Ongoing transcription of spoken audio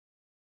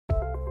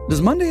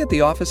Does Monday at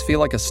the office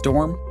feel like a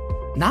storm?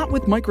 Not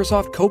with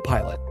Microsoft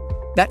Copilot.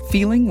 That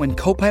feeling when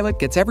Copilot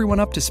gets everyone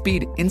up to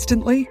speed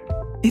instantly?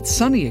 It's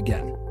sunny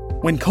again.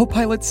 When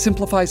Copilot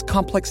simplifies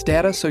complex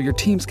data so your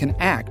teams can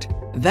act,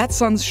 that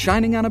sun's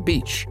shining on a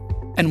beach.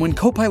 And when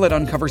Copilot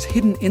uncovers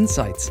hidden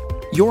insights,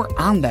 you're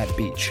on that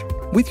beach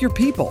with your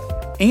people,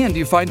 and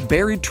you find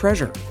buried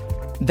treasure.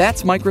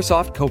 That's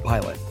Microsoft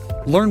Copilot.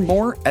 Learn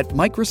more at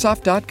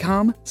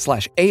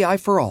Microsoft.com/AI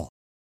for all.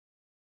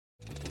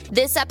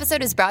 This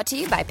episode is brought to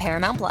you by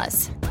Paramount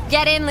Plus.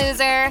 Get in,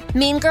 loser!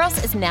 Mean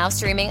Girls is now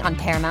streaming on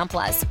Paramount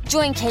Plus.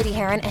 Join Katie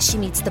Heron as she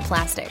meets the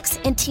plastics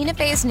in Tina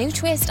Fey's new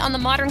twist on the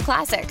modern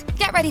classic.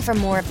 Get ready for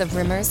more of the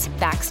rumors,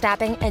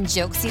 backstabbing, and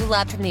jokes you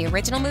loved from the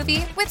original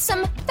movie with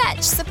some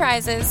fetch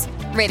surprises.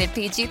 Rated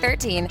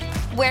PG-13.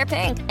 Wear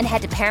pink and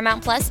head to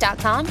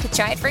ParamountPlus.com to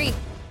try it free.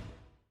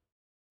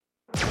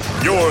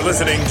 You're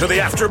listening to the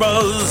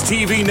AfterBuzz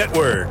TV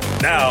Network,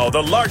 now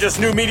the largest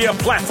new media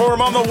platform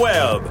on the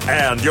web,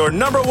 and your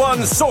number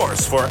one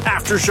source for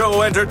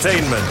after-show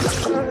entertainment.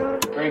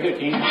 Very good,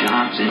 Dean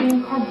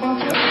Johnson. From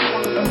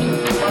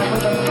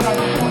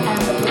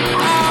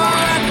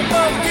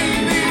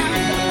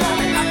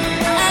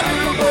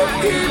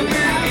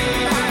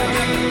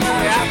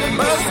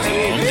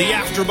the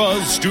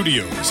AfterBuzz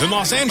Studios in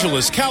Los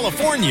Angeles,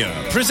 California,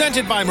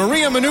 presented by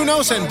Maria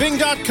Menounos and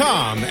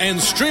Bing.com, and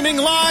streaming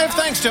live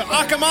thanks to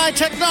Akamai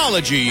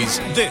Technologies,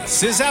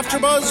 this is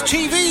AfterBuzz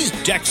TV's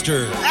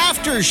Dexter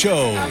After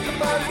Show.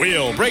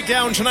 We'll break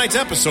down tonight's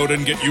episode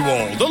and get you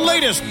all the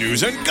latest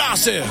news and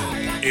gossip.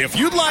 If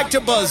you'd like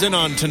to buzz in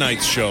on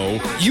tonight's show,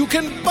 you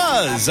can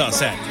buzz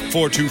us at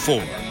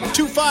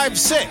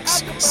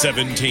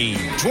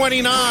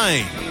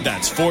 424-256-1729.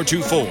 That's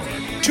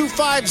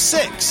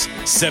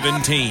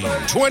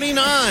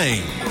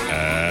 424-256-1729.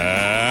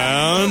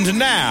 And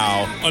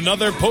now,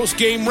 another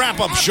post-game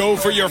wrap-up show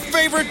for your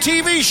favorite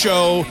TV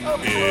show.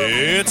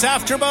 It's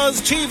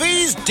AfterBuzz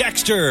TV's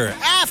Dexter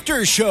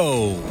After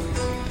Show.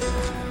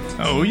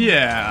 Oh,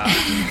 yeah.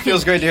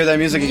 Feels great to hear that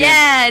music again.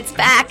 Yeah, it's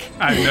back.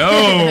 I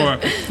know.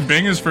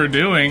 Bing is for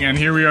doing, and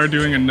here we are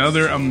doing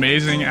another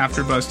amazing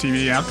AfterBuzz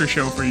TV after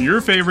show for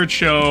your favorite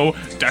show,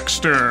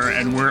 Dexter,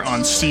 and we're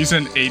on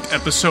Season 8,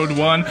 Episode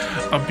 1,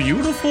 A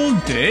Beautiful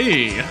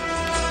Day.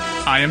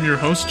 I am your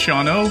host,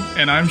 Shauno,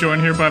 and I'm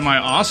joined here by my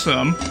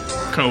awesome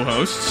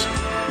co-hosts.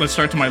 Let's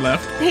start to my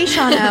left. Hey,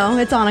 Shauno.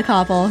 It's Anna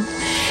Koppel.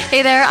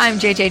 Hey there, I'm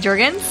JJ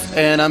Jorgens.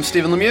 And I'm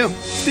Stephen Lemieux.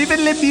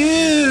 Stephen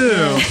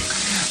Lemieux!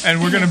 And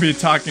we're going to be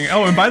talking...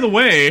 Oh, and by the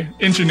way,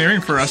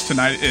 engineering for us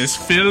tonight is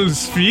Phil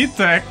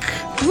Svitek.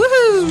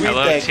 Woohoo!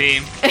 Hello,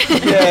 team.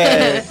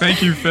 Yay.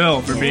 Thank you,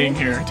 Phil, for being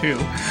here, too.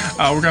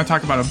 We're going to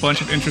talk about a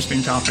bunch of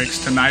interesting topics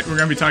tonight. We're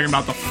going to be talking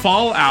about the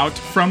fallout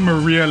from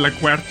Maria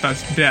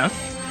LaQuerta's death.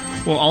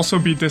 We'll also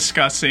be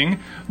discussing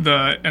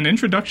an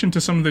introduction to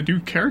some of the new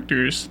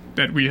characters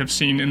that we have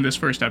seen in this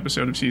first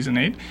episode of Season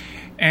 8.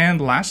 And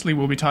lastly,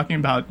 we'll be talking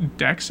about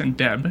Dex and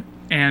Deb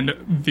and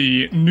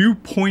the new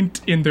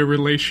point in their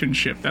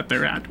relationship that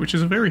they're at, which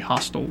is a very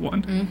hostile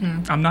one.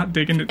 Mm-hmm. I'm not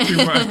digging it too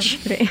much,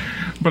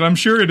 but I'm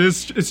sure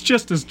it's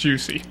just as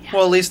juicy.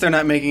 Well, at least they're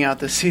not making out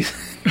this season.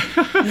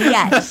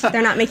 Yes,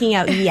 they're not making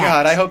out yet.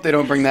 God, I hope they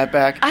don't bring that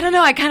back. I don't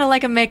know, I kind of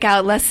like them make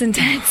out less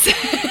intense.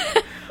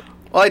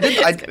 Well,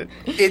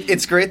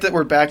 it's great that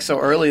we're back so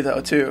early,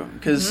 though, too,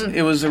 because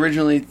it was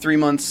originally 3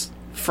 months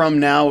from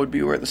now would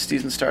be where the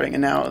season's starting,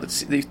 and now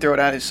they throw it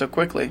at us so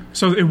quickly.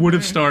 So it would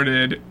have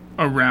started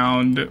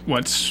around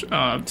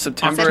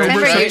September,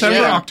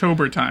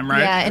 October time, right?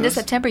 Yeah, into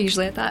September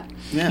usually, I thought.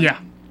 Yeah.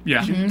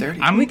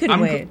 Mm-hmm. We couldn't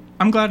wait.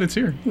 I'm glad it's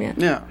here.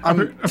 Yeah.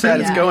 I'm sad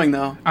it's going,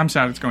 though. I'm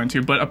sad it's going,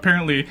 too. But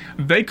apparently,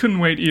 they couldn't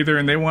wait either,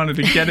 and they wanted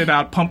to get it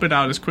out, pump it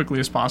out as quickly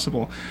as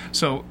possible.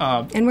 So,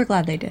 and we're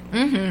glad they did.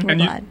 Mm-hmm. We're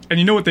glad. And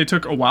you know what they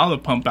took a while to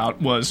pump out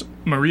was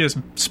Maria's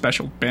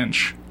special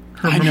bench.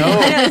 I know.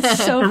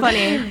 It's so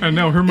funny. I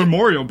know, her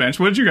memorial bench.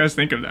 What did you guys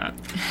think of that?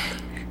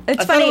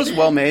 It's I funny. thought it was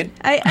well made.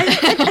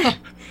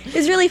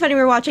 It's really funny.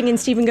 We're watching, and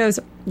Stephen goes,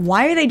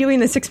 "Why are they doing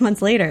this 6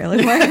 months later?"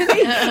 Like, why are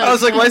they? I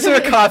was like, "Why is there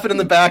a coffin in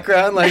the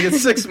background? Like,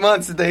 it's 6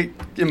 months. Did they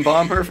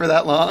embalm her for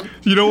that long?"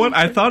 You know what?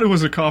 I thought it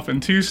was a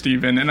coffin too,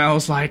 Stephen, and I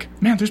was like,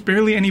 "Man, there's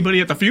barely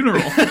anybody at the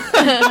funeral."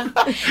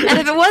 And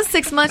if it was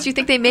 6 months, you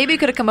think they maybe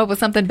could have come up with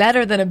something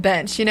better than a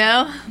bench, you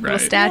know, right. Little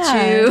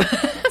statue,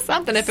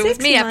 something. If it was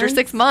me after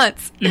 6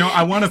 months. You know,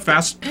 I want to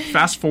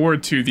fast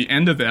forward to the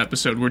end of the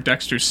episode where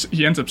Dexter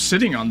he ends up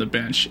sitting on the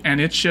bench, and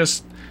it's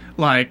just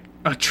like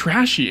a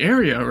trashy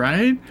area,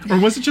 right? Or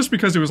was it just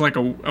because it was like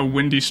a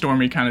windy,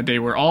 stormy kind of day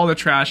where all the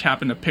trash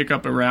happened to pile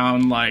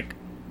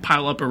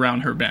up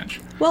around her bench?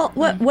 Well,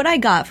 what I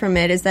got from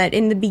it is that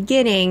in the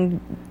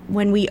beginning,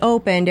 when we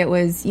opened, it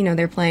was, you know,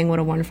 they're playing What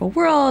a Wonderful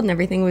World, and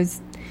everything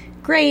was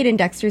great in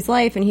Dexter's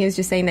life, and he was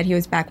just saying that he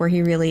was back where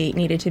he really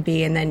needed to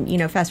be, and then, you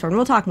know, fast forward, and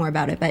we'll talk more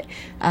about it, but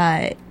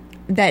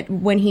that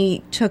when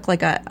he took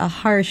like a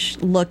harsh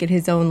look at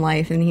his own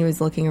life, and he was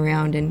looking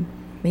around, and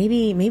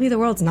maybe the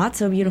world's not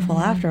so beautiful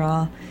after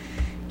all,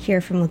 here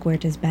from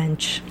LaQuerta's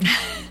bench.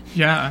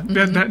 Yeah,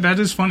 that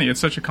is funny. It's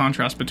such a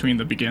contrast between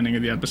the beginning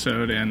of the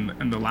episode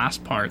and the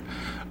last part.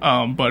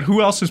 But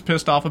who else is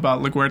pissed off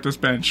about LaGuerta's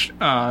bench?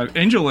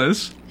 Angel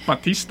is.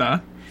 Batista.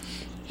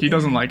 He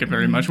doesn't like it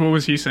very much. What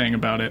was he saying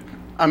about it?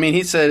 I mean,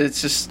 he said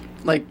it's just,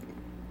 like,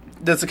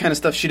 that's the kind of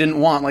stuff she didn't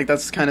want. Like,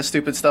 that's the kind of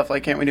stupid stuff.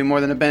 Like, can't we do more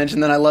than a bench?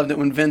 And then I loved it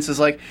when Vince is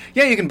like,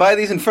 yeah, you can buy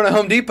these in front of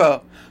Home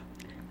Depot.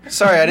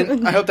 Sorry,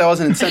 I hope that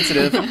wasn't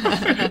insensitive.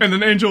 And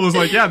then Angel was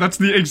like, yeah, that's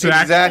the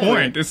exact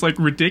point. It's like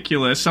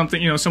ridiculous.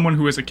 Something, someone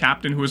who is a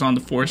captain who was on the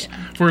force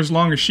for as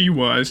long as she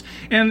was.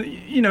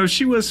 And,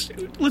 she was,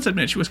 let's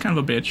admit, she was kind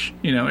of a bitch,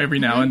 every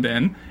now and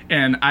then.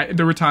 And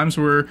there were times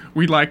where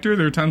we liked her,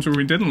 there were times where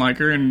we didn't like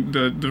her, and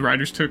the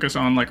writers took us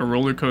on like a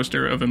roller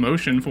coaster of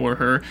emotion for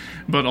her.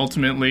 But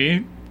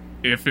ultimately,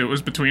 if it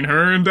was between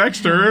her and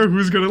Dexter,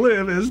 who's going to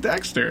live is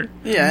Dexter.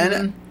 Yeah,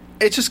 and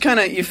it's just kind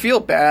of, you feel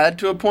bad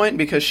to a point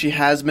because she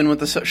has been with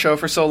the show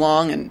for so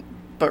long,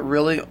 but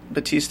really,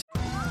 Batista.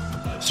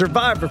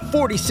 Survivor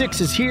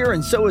 46 is here,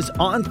 and so is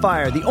On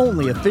Fire, the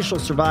only official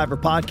Survivor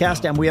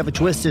podcast, and we have a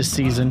twist this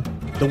season.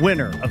 The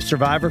winner of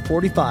Survivor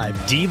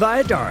 45, Dee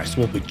Valladares,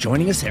 will be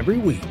joining us every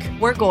week.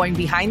 We're going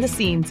behind the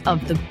scenes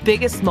of the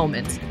biggest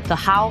moments, the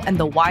how and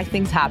the why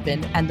things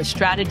happen, and the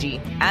strategy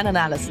and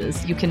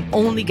analysis you can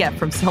only get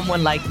from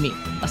someone like me,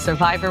 a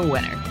Survivor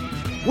winner.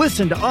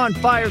 Listen to On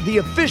Fire, the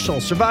official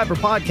Survivor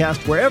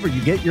podcast, wherever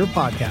you get your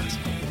podcast.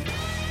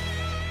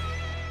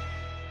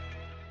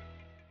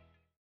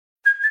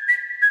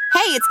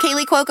 Hey, it's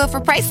Kaylee Cuoco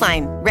for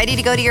Priceline. Ready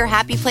to go to your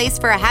happy place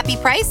for a happy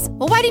price?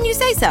 Well, why didn't you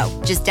say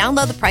so? Just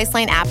download the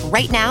Priceline app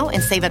right now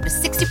and save up to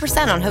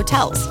 60% on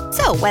hotels.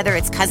 So whether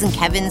it's Cousin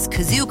Kevin's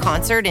Kazoo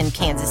Concert in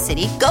Kansas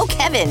City, go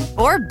Kevin,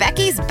 or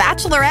Becky's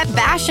Bachelorette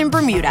Bash in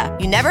Bermuda,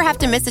 you never have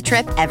to miss a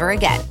trip ever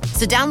again.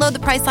 So download the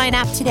Priceline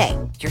app today.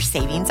 Your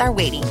savings are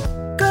waiting.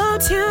 Go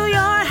to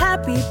your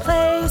happy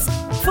place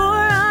for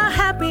a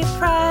happy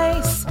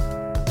price.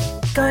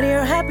 Go to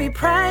your happy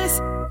price,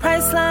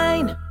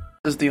 Priceline.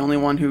 Is the only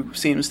one who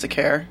seems to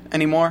care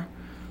anymore.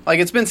 Like,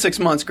 it's been 6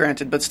 months,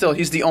 granted, but still,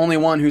 he's the only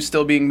one who's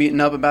still being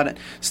beaten up about it,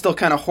 still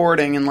kind of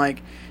hoarding, and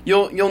like,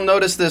 you'll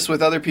notice this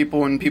with other people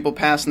when people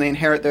pass and they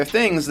inherit their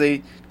things,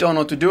 they don't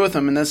know what to do with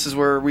them, and this is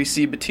where we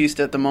see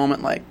Batista at the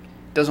moment, like,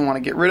 doesn't want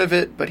to get rid of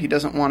it, but he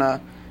doesn't want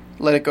to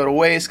let it go to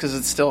waste because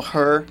it's still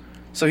her.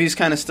 So he's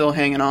kind of still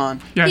hanging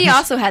on. Yeah, he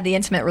also had the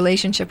intimate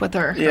relationship with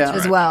her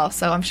as well,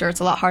 so I'm sure it's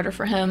a lot harder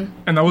for him.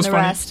 And that was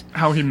funny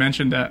how he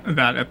mentioned that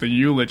at the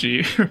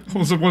eulogy. It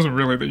wasn't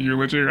really the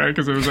eulogy, right?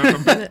 Because it was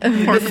at the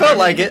It felt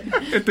like it.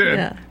 It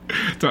did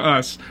to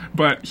us.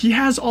 But he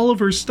has all of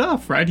her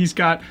stuff, right? He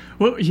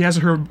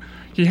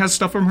has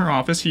stuff from her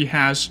office. He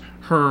has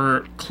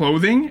her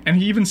clothing, and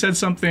he even said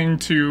something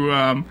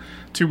to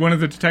one of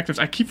the detectives.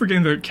 I keep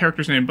forgetting the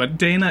character's name, but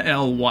Dana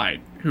L.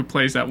 White, who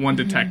plays that one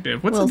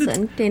detective. What's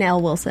Wilson. Dana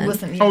L. Wilson.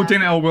 Oh,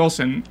 Dana L.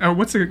 Wilson.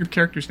 What's the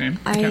character's name?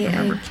 I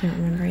can't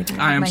remember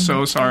either. I am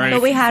so sorry.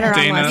 But we had her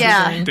on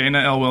last season. Dana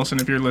L. Wilson,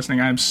 if you're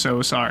listening, I am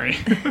so sorry.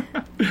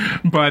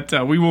 But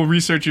we will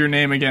research your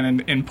name again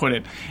and input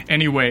it.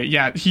 Anyway,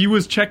 yeah, he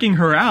was checking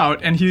her out,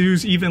 and he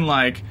was even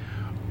like,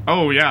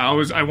 oh, yeah,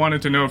 I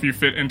wanted to know if you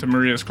fit into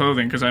Maria's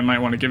clothing because I might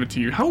want to give it to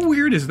you. How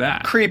weird is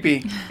that?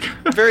 Creepy.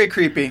 Very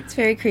creepy. It's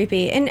very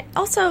creepy. And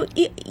also,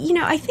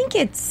 I think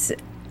it's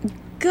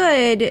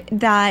good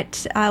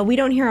that we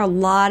don't hear a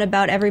lot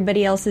about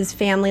everybody else's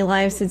family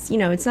lives.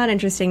 It's not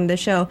interesting, the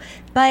show.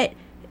 But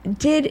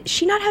did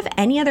she not have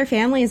any other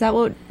family? Is that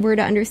what we're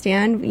to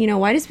understand?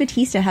 Why does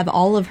Batista have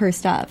all of her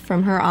stuff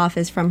from her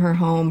office, from her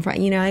home?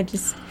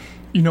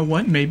 You know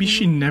what? Maybe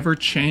she never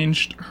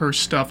changed her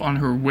stuff on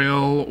her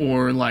will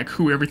or like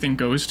who everything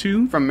goes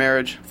to. From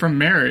marriage.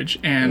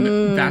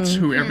 And that's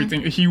who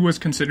everything... He was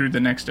considered the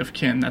next of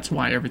kin. That's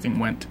why everything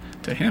went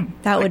to him.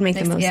 That would make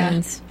the most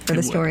sense for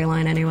the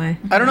storyline anyway.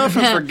 I don't know if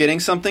I'm forgetting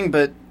something,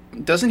 but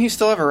doesn't he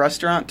still have a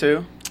restaurant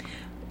too?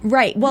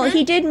 Right. Well,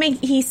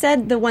 he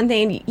said the one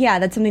thing,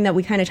 that's something that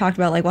we kind of talked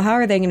about, like, well, how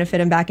are they going to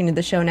fit him back into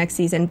the show next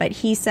season? But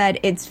he said,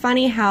 it's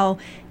funny how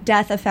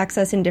death affects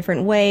us in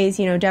different ways.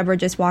 Deborah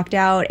just walked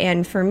out,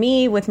 and for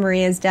me, with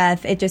Maria's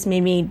death, it just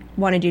made me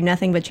want to do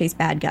nothing but chase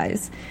bad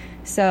guys.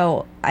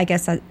 So I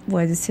guess that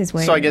was his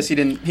way. So I guess he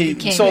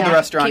sold the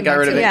restaurant, got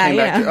rid of it, came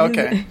back to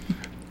okay.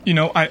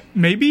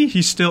 Maybe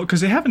he's still,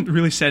 because they haven't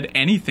really said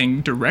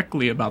anything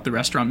directly about the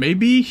restaurant.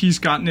 Maybe he's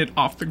gotten it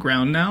off the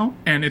ground now,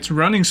 and it's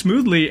running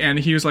smoothly, and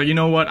he was like, you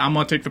know what, I'm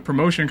going to take the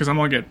promotion because I'm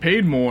going to get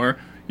paid more,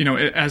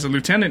 as a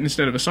lieutenant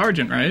instead of a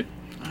sergeant, right?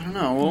 I don't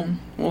know.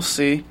 We'll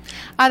see.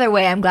 Either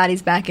way, I'm glad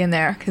he's back in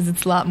there because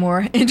it's a lot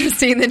more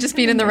interesting than just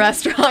being in the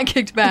restaurant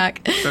kicked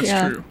back. That's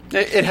true.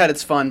 It had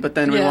its fun, but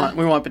then we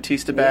want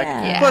Batista back.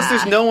 Yeah. Plus,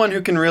 there's no one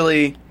who can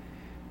really...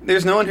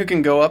 There's no one who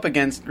can go up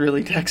against,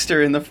 really,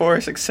 Dexter in the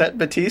Force except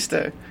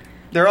Batista.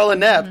 They're all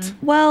inept.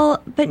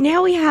 Well, but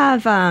now we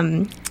have,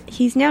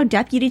 he's now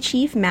Deputy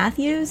Chief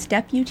Matthews.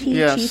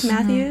 Chief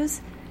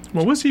Matthews.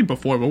 What was he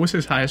before? What was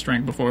his highest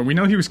rank before? We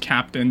know he was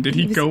captain. Did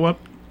he go up?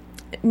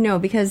 No,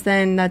 because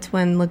then that's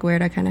when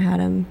LaGuerta kind of had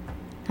him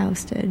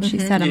ousted. She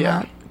set him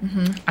up.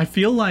 I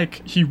feel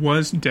like he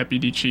was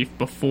deputy chief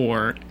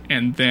before,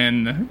 and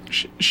then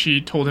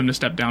she told him to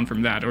step down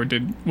from that, or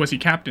was he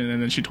captain,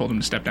 and then she told him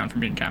to step down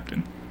from being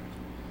captain?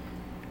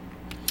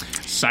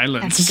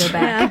 Silence. Have to go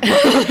back.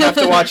 Have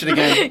to watch it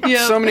again.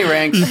 Yep. So many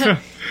ranks.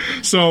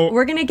 So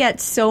we're gonna get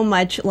so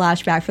much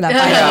lashback for that.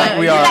 Yeah,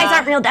 we you are. guys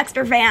aren't real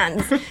Dexter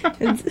fans.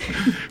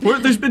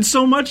 There's been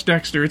so much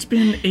Dexter. It's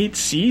been 8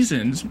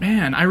 seasons.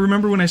 Man, I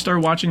remember when I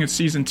started watching it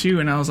season 2,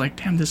 and I was like,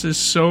 damn, this is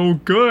so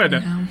good.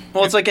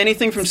 Well, it's like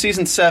anything from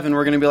season 7,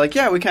 we're going to be like,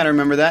 yeah, we kind of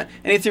remember that.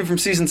 Anything from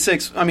season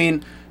 6, I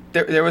mean,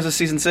 there was a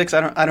season 6.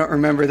 I don't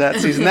remember that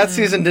season. That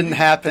season didn't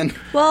happen.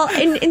 Well,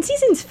 in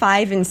seasons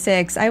 5 and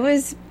 6, I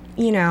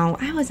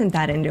wasn't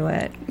that into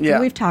it. Yeah.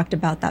 We've talked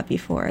about that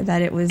before,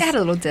 that it was... It had a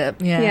little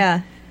dip, yeah.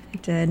 Yeah,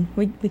 it did.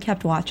 We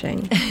kept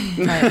watching.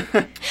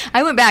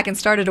 I went back and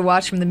started to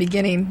watch from the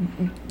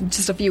beginning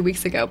just a few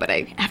weeks ago, but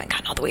I haven't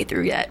gotten all the way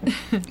through yet.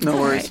 No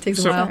worries. It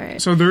takes a while.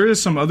 So there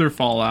is some other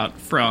fallout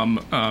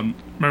from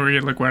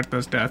Maria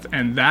Laguerta's death,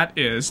 and that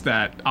is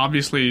that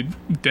obviously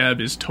Deb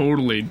is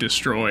totally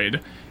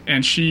destroyed,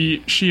 and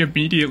she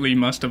immediately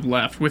must have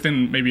left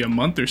within maybe a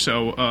month or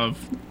so of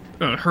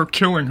her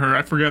killing her.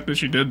 I forget that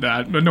she did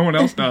that, but no one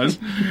else does.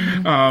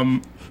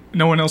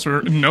 No one else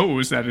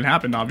knows that it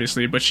happened,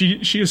 obviously, but she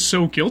is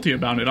so guilty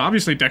about it.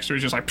 Obviously, Dexter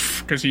is just like,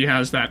 because he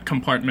has that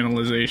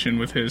compartmentalization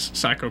with his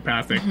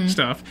psychopathic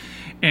stuff.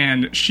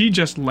 And she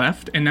just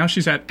left, and now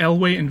she's at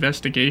Elway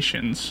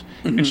Investigations,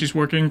 and she's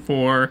working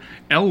for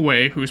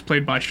Elway, who is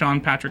played by Sean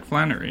Patrick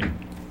Flannery.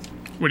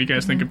 What do you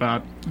guys think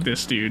about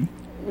this dude?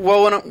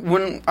 Well,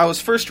 when I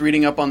was first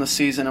reading up on the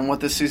season and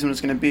what this season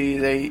was going to be,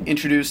 they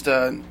introduced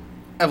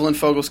Evelyn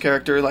Fogel's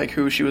character, like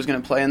who she was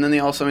going to play, and then they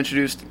also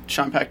introduced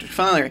Sean Patrick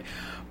Flannery.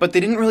 But they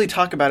didn't really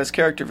talk about his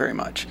character very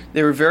much.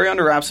 They were very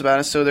under wraps about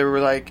it, so they were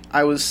like,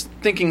 I was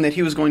thinking that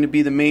he was going to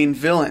be the main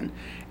villain.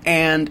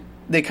 And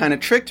they kind of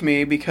tricked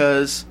me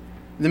because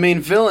the main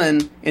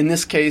villain in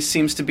this case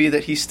seems to be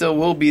that he still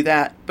will be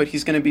that, but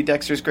he's going to be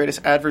Dexter's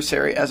greatest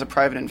adversary as a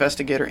private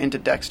investigator into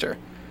Dexter.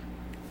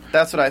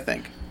 That's what I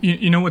think.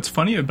 You know what's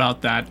funny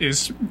about that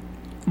is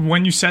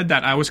when you said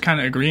that, I was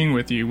kind of agreeing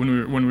with you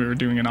when we were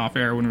doing it off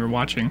air, when we were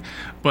watching.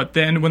 But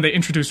then when they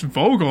introduced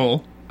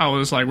Vogel, I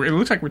was like, it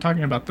looks like we're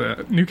talking about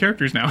the new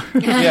characters now.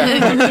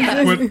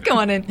 Yeah. Go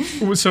on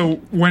in. So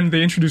when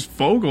they introduced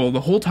Vogel,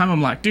 the whole time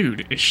I'm like,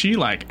 dude, is she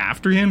like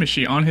after him? Is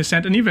she on his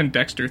scent? And even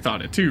Dexter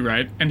thought it too,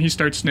 right? And he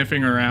starts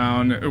sniffing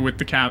around with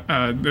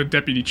the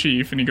deputy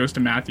chief, and he goes to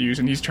Matthews,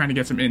 and he's trying to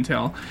get some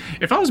intel.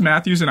 If I was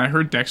Matthews and I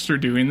heard Dexter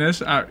doing this,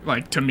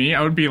 to me,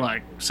 I would be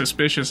like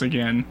suspicious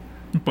again.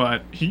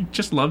 But he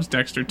just loves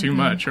Dexter too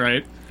much,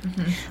 right?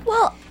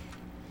 Well,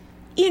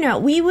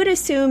 we would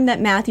assume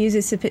that Matthews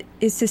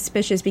is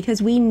suspicious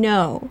because we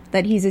know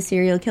that he's a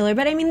serial killer.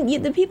 But I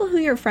mean, the people who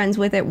you're friends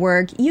with at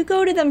work, you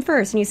go to them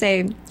first and you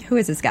say, "Who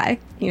is this guy?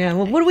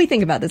 What do we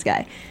think about this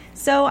guy?"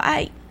 So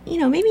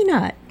maybe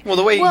not. Well,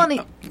 the way go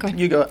ahead.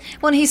 You go.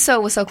 Well, and he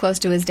was so close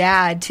to his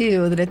dad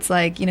too that it's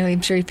like I'm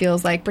sure he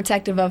feels like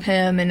protective of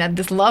him and had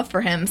this love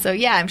for him. So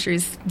yeah, I'm sure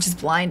he's just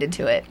blinded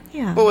to it.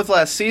 Yeah. But with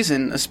last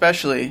season,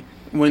 especially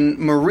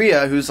when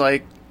Maria, who's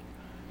like,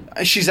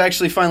 she's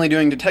actually finally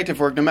doing detective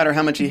work, no matter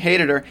how much he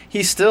hated her,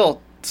 he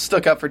still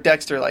stuck up for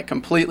Dexter like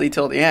completely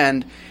till the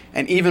end.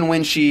 And even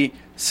when she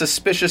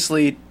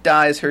suspiciously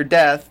dies her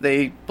death,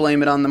 they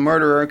blame it on the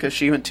murderer because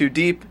she went too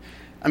deep.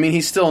 I mean,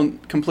 he's still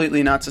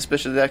completely not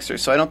suspicious of Dexter,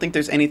 so I don't think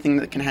there's anything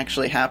that can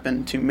actually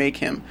happen to make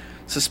him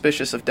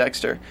suspicious of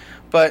Dexter.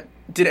 But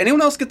did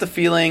anyone else get the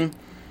feeling...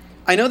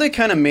 I know they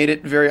kind of made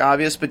it very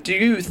obvious, but do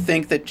you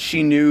think that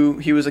she knew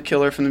he was a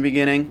killer from the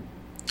beginning?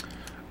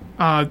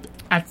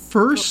 At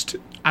first,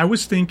 I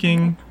was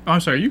thinking... Oh,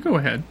 I'm sorry, you go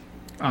ahead,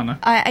 Anna.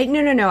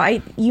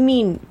 No. You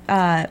mean...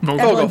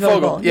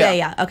 Vogel.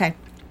 Yeah, okay.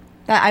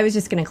 I was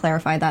just going to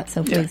clarify that,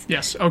 so please. Yeah.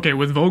 Yes, okay,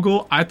 with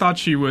Vogel, I thought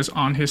she was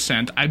on his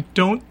scent. I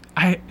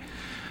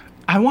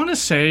want to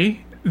say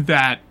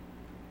that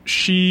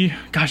she...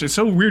 Gosh, it's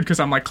so weird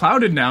because I'm like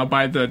clouded now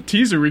by the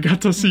teaser we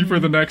got to see for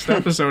the next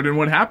episode and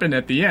what happened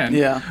at the end.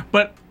 Yeah.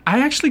 But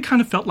I actually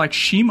kind of felt like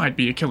she might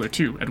be a killer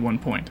too at one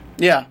point.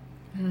 Yeah.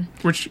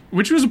 Which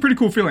was a pretty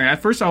cool feeling.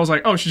 At first I was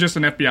like, oh, she's just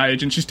an FBI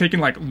agent. She's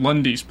taking like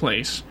Lundy's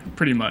place,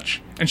 pretty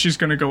much. And she's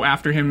going to go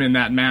after him in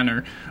that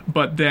manner.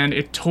 But then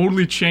it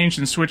totally changed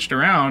and switched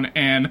around,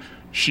 and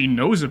she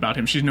knows about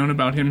him. She's known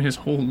about him his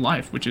whole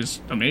life, which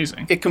is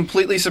amazing. It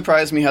completely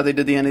surprised me how they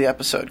did the end of the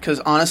episode, because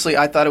honestly,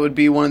 I thought it would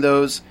be one of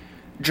those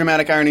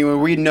dramatic irony where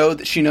we know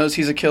that she knows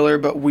he's a killer,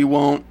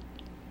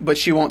 but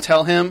she won't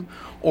tell him,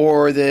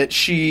 or that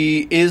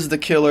she is the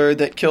killer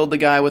that killed the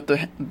guy with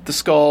the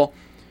skull.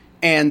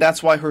 And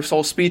that's why her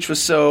whole speech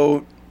was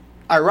so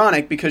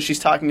ironic, because she's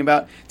talking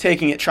about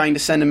taking it, trying to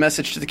send a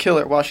message to the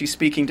killer while she's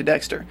speaking to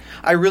Dexter.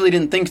 I really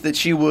didn't think that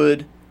she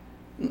would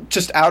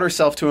just out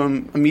herself to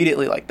him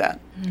immediately like that.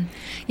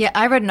 Yeah,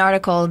 I read an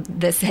article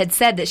that had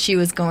said that she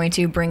was going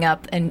to bring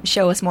up and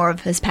show us more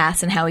of his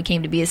past and how he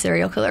came to be a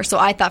serial killer. So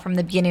I thought from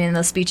the beginning in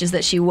those speeches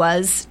that she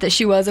was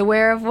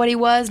aware of what he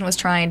was and was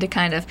trying to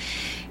kind of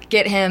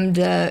get him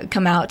to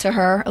come out to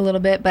her a little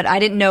bit, but I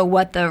didn't know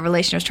what the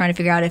relation was trying to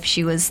figure out, if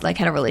she was like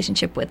had a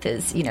relationship with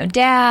his,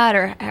 dad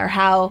or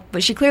how,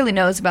 but she clearly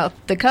knows about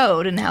the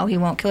code and how he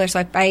won't kill her.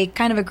 So I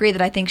kind of agree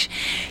that I think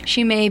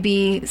she may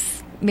be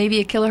maybe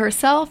a killer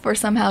herself or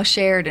somehow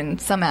shared in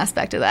some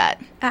aspect of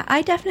that.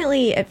 I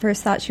definitely at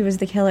first thought she was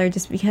the killer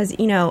just because,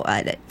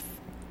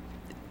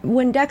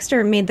 when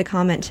Dexter made the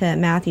comment to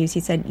Matthews, he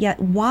said, yeah,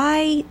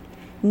 why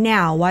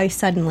now? Why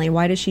suddenly?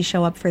 Why does she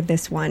show up for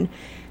this one?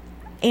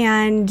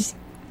 And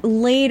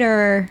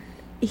later,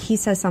 he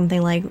says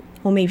something like,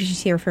 well, maybe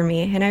she's here for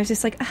me. And I was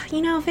just like,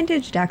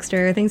 vintage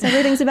Dexter, thinks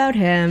everything's about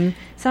him.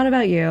 It's not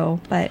about you.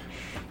 But,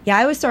 yeah,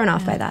 I was thrown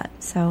off by that.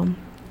 So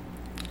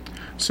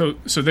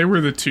they were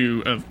the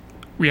two of...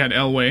 We had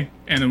Elway,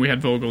 and then we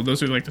had Vogel.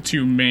 Those are like the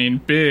two main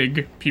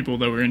big people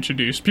that were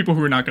introduced. People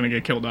who were not going to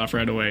get killed off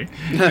right away.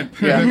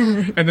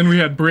 And then we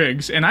had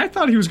Briggs, and I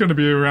thought he was going to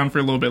be around for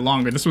a little bit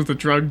longer. This was the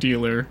drug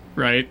dealer,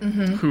 right?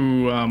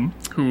 Mm-hmm.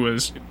 Who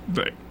was...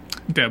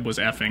 Deb was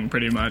effing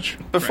pretty much.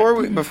 Before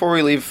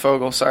we leave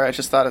Vogel, sorry, I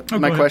just thought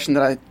of my question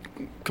that I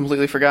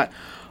completely forgot.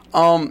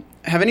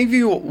 Have any of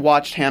you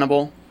watched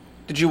Hannibal?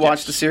 Did you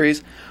watch the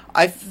series?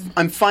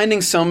 I'm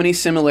finding so many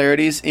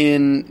similarities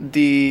in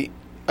the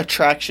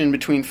attraction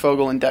between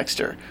Vogel and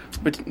Dexter,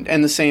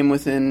 and the same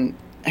within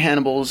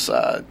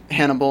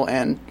Hannibal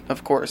and,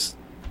 of course,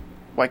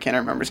 why can't I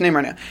remember his name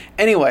right now?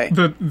 Anyway,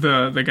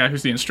 the guy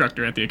who's the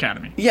instructor at the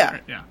academy. Yeah,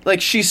 right, yeah. Like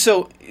she's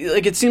so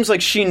it seems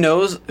like she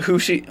knows who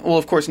she. Well,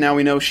 of course now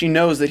we know she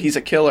knows that he's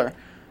a killer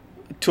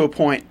to a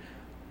point,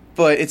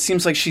 but it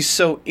seems like she's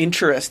so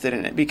interested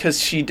in it because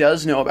she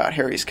does know about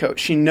Harry's code.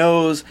 She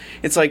knows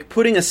it's like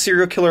putting a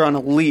serial killer on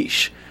a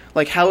leash.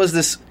 Like how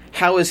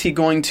is he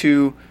going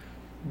to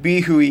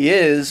be who he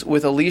is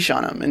with a leash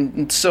on him,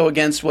 and so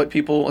against what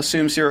people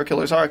assume serial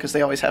killers are because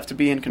they always have to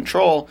be in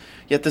control,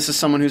 yet this is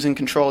someone who's in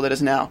control that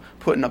is now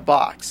put in a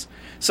box.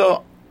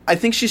 So I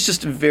think she's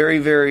just very,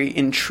 very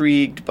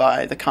intrigued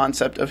by the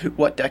concept of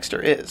what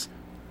Dexter is.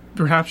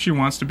 Perhaps she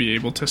wants to be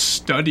able to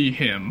study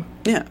him.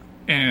 Yeah.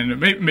 And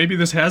maybe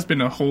this has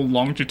been a whole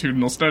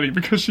longitudinal study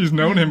because she's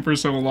known him for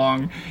so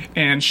long,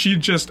 and she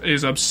just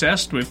is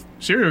obsessed with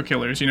serial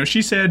killers.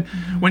 She said,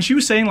 when she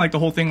was saying like the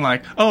whole thing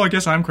like, oh, I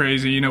guess I'm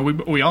crazy,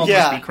 we all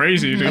must be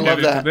crazy to get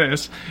into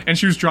this. And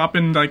she was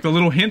dropping like the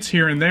little hints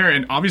here and there,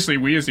 and obviously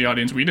we as the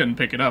audience, we didn't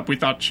pick it up. We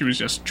thought she was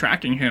just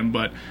tracking him,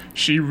 but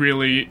she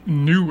really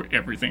knew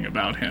everything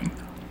about him.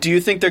 Do you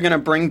think they're going to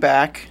bring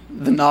back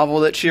the novel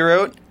that she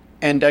wrote,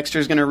 and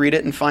Dexter's going to read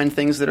it and find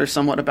things that are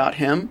somewhat about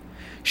him?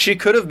 She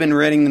could have been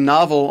writing the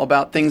novel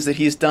about things that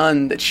he's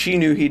done that she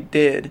knew he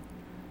did.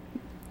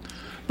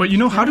 But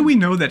how do we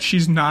know that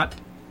she's not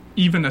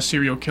even a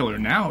serial killer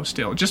now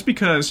still? Just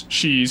because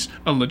she's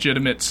a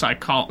legitimate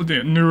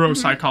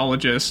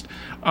neuropsychologist,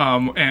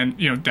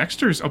 and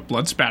Dexter's a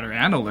blood spatter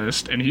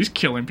analyst, and he's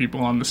killing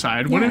people on the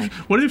side. Yeah.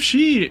 What if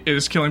she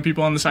is killing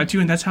people on the side too,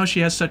 and that's how she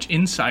has such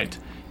insight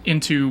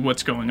into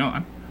what's going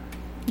on?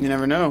 You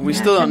never know. We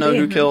still don't know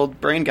who killed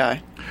Brain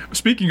Guy.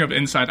 Speaking of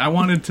insight, I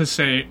wanted to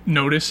say,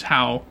 notice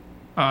how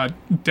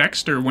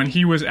Dexter, when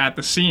he was at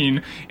the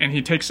scene and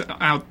he takes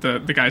out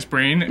the guy's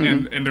brain,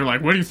 and they're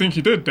like, what do you think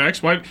he did,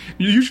 Dex? Why?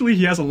 Usually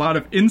he has a lot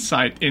of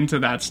insight into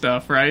that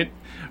stuff, right?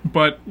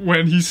 But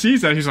when he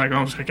sees that, he's like,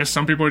 oh, I guess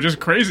some people are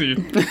just crazy.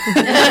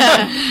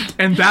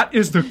 And that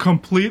is the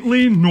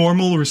completely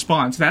normal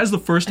response. That is the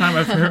first time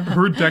I've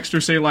heard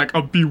Dexter say, like,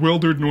 a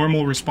bewildered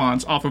normal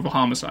response off of a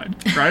homicide,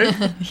 right?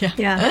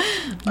 Yeah.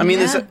 I mean,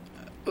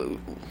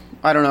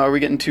 I don't know, are we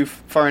getting too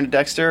far into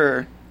Dexter,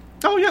 or...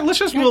 Oh, yeah, let's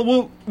just,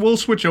 we'll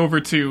switch over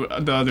to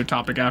the other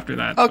topic after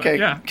that. Okay,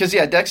 because,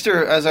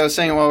 Dexter, as I was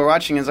saying while we were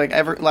watching, is like,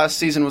 last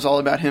season was all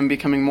about him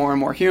becoming more and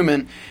more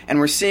human, and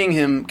we're seeing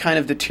him kind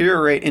of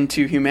deteriorate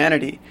into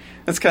humanity.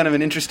 That's kind of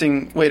an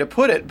interesting way to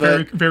put it, but...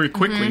 Very, very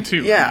quickly,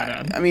 too.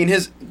 Yeah, I mean,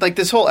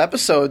 this whole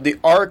episode, the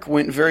arc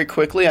went very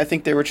quickly. I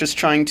think they were just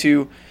trying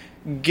to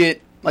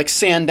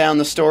sand down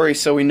the story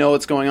so we know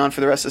what's going on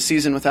for the rest of the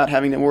season without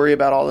having to worry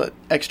about all the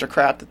extra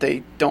crap that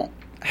they don't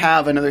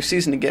have another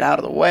season to get out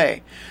of the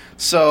way.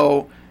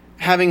 So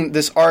having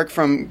this arc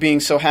from being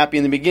so happy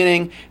in the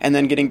beginning and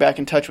then getting back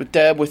in touch with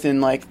Deb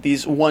within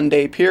these 1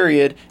 day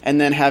period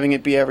and then having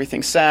it be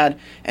everything sad,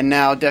 and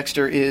now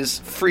Dexter is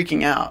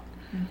freaking out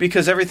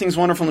because everything's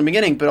wonderful in the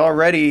beginning, but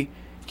already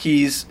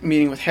he's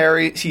meeting with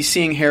Harry. He's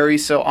seeing Harry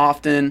so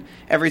often.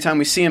 Every time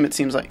we see him, it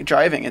seems like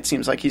driving. It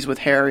seems like he's with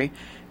Harry,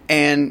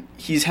 and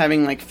he's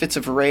having fits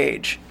of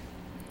rage,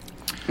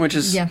 which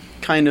is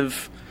kind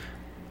of...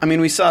 I mean,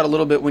 we saw it a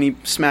little bit when he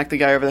smacked the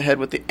guy over the head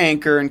with the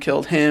anchor and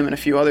killed him, and a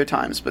few other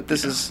times, but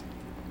this is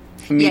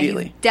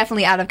immediately. Yeah, he's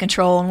definitely out of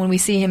control, and when we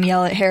see him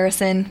yell at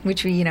Harrison,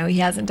 which he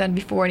hasn't done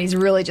before, and he's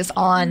really just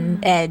on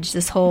edge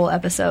this whole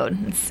episode.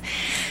 It's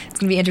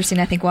going to be interesting,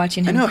 I think,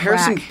 watching him I know,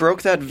 Harrison crack.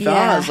 broke that vase.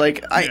 Yeah.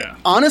 Like,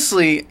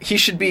 honestly, he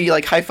should be,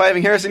 like,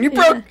 high-fiving Harrison. You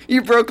broke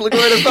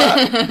LaGuardia's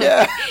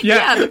vase.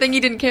 Yeah, the thing you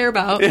didn't care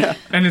about. Yeah.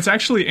 And it's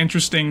actually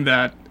interesting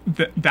that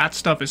that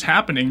stuff is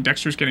happening.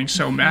 Dexter's getting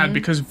so mad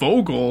because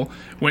Vogel,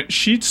 when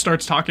she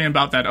starts talking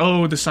about that,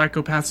 the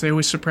psychopaths, they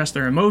always suppress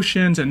their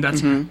emotions, and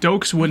that's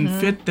Dokes wouldn't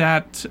fit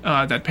that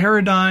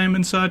paradigm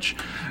and such.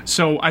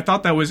 So I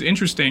thought that was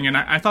interesting, and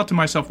I thought to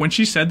myself, when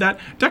she said that,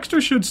 Dexter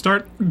should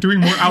start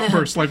doing more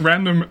outbursts, like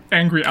random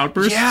angry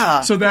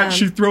outbursts, so that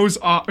he throws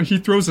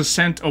a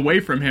scent away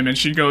from him, and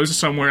she goes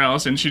somewhere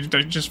else, and she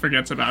just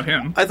forgets about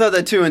him. I thought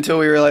that too until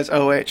we realized,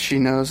 oh wait, she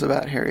knows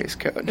about Harry's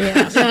code.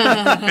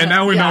 And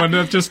now we know, and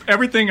that's just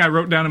everything I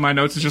wrote down in my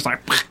notes is just like,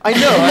 I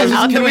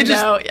know.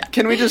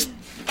 Can we just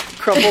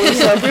crumple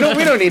this up? We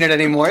don't need it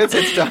anymore.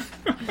 It's done.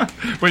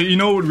 But you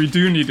know what we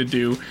do need to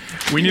do?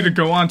 We need to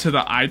go on to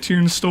the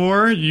iTunes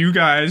store. You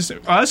guys,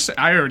 I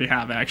already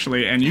have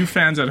actually, and you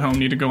fans at home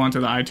need to go onto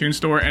the iTunes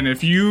store. And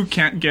if you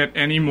can't get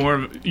any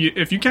more,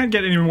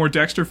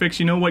 Dexter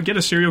fix, you know what? Get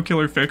a serial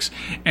killer fix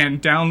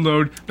and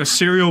download the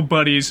Serial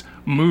Buddies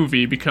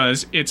movie,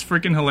 because it's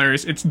freaking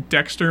hilarious. It's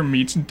Dexter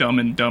meets Dumb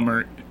and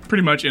Dumber,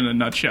 pretty much in a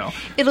nutshell.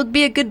 It'll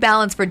be a good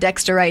balance for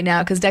Dexter right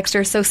now, because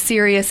Dexter is so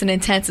serious and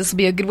intense. This will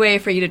be a good way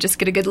for you to just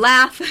get a good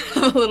laugh,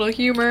 a little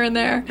humor in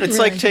there. It's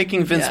like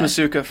taking Vince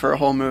Masuka for a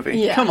whole movie.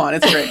 Yeah. Come on,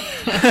 it's great.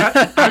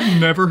 I've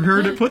never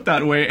heard it put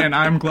that way, and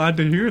I'm glad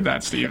to hear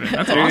that, Steven.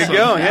 That's there awesome. you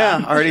go,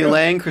 yeah. Artie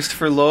Lang,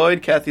 Christopher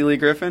Lloyd, Kathy Lee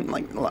Griffin,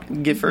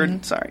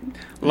 Gifford, sorry.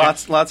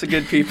 Lots of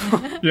good people.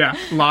 Yeah,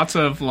 lots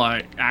of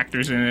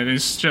actors in it.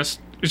 It's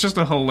just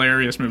a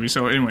hilarious movie.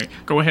 So anyway,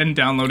 go ahead and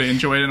download it,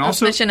 enjoy it, and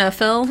also mention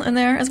Phil in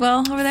there as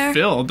well over there.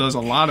 Phil does a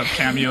lot of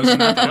cameos in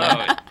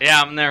that.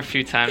 Yeah, I'm there a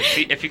few times.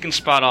 If you can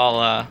spot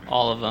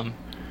all of them,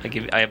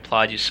 I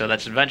applaud you. So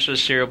that's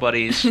Adventurous Serial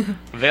Buddies,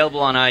 available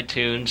on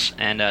iTunes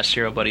and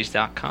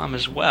serialbuddies.com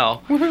as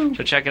well. Woohoo.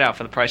 So check it out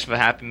for the price of a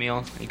Happy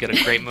Meal. You get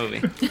a great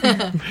movie.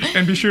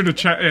 And be sure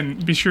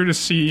to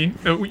see.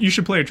 You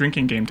should play a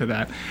drinking game to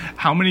that.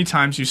 How many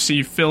times you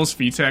see Phil's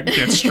Vitek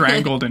get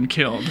strangled and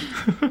killed?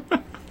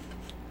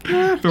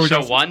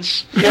 So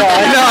once? Yeah,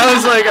 I know. I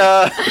was like,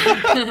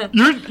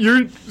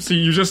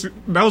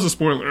 that was a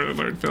spoiler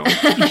alert, Phil.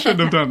 You shouldn't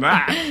have done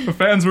that. The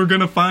fans were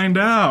going to find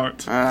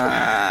out.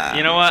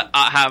 You know what?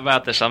 How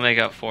about this? I'll make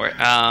up for it.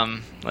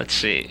 Let's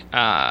see.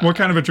 What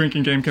kind of a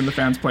drinking game can the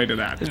fans play to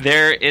that?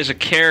 There is a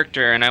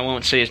character, and I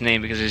won't say his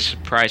name because he's a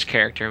surprise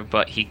character,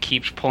 but he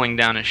keeps pulling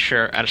down his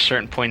shirt at a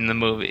certain point in the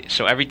movie.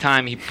 So every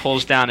time he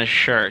pulls down his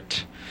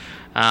shirt,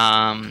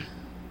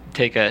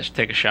 take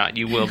a shot.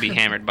 You will be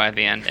hammered by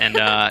the end,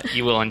 and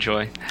you will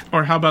enjoy.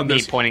 Or how about me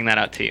this? Pointing that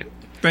out to you.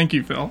 Thank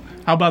you, Phil.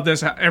 How about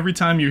this? Every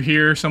time you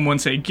hear someone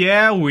say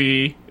 "yeah,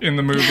 we" in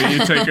the movie,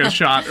 you take a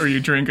shot or you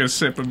drink a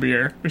sip of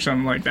beer or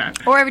something like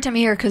that. Or every time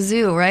you hear a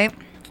kazoo, right?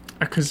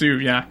 A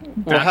kazoo, yeah.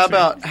 Well, how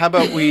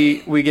about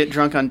we get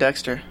drunk on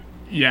Dexter?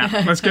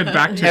 Yeah, let's get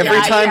back to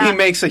every time he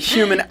makes a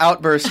human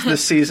outburst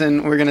this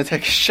season, we're gonna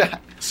take a shot.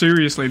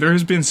 Seriously, there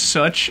has been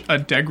such a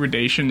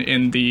degradation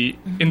in the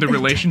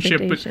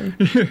relationship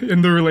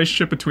in the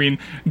relationship between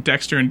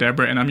Dexter and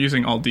Deborah, and I'm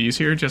using all D's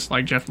here, just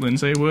like Jeff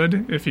Lindsay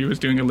would if he was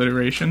doing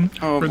alliteration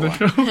for the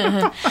show.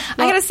 I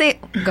gotta say,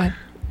 go ahead.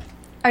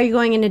 Are you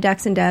going into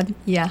Dex and Deb?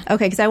 Yeah.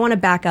 Okay, because I want to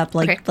back up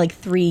like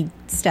 3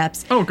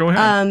 steps. Oh, go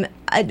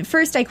ahead.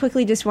 First, I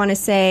quickly just want to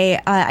say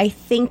I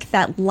think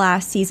that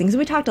last season, because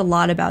we talked a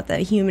lot about the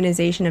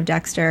humanization of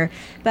Dexter,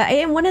 but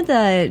one of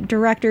the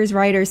directors,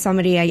 writers,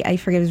 somebody, I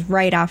forget, it was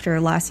right after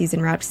last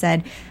season wrapped,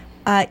 said,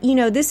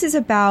 this is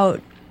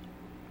about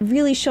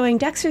really showing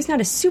Dexter's not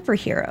a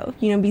superhero.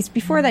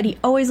 Before that, he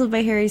always lived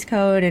by Harry's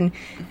code, and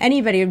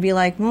anybody would be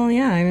like, well,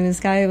 yeah, I mean,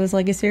 this guy was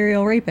like a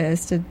serial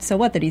rapist, so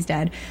what that he's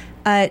dead?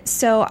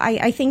 So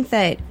I think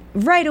that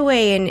right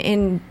away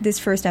in this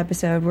first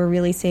episode, we're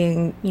really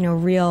seeing,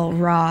 real,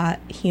 raw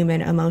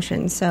human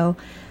emotions. So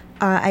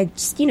I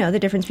just, the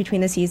difference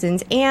between the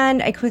seasons.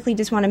 And I quickly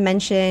just want to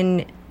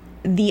mention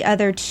the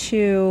other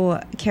 2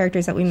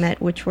 characters that we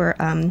met, which were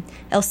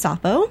El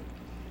Sapo.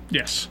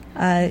 Yes.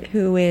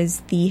 Who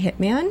is the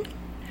hitman.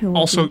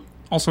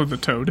 Also the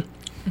Toad.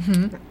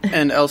 Mm-hmm.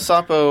 And El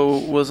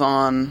Sapo was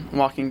on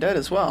Walking Dead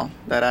as well,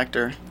 that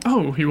actor.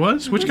 Oh, he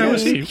was? Which guy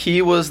was he?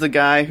 He was the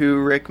guy who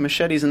Rick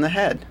machetes in the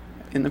head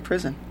in the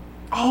prison.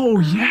 Oh,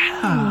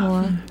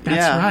 yeah.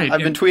 That's right.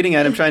 I've been tweeting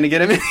at him trying to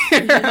get him in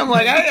here. I'm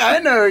like, I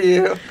know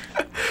you.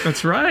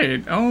 That's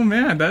right. Oh,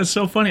 man, that is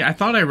so funny. I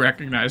thought I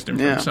recognized him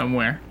from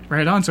somewhere.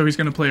 Right on, so he's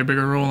going to play a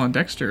bigger role on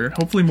Dexter.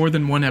 Hopefully more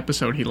than 1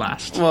 episode he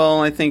lasts.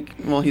 Well,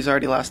 he's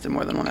already lasted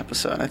more than 1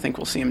 episode. I think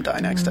we'll see him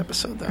die next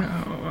episode,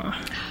 though.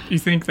 You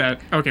think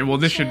that... Okay, well,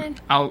 this should...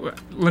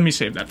 Let me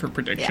save that for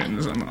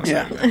predictions.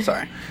 Yeah,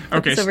 sorry.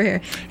 Okay. It's over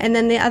here. And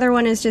then the other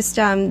one is just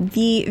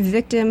the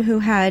victim who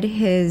had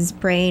his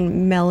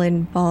brain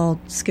melon ball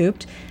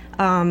scooped.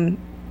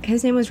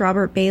 His name was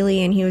Robert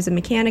Bailey, and he was a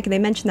mechanic, and they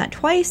mentioned that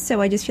twice,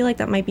 so I just feel like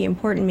that might be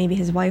important. Maybe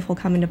his wife will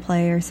come into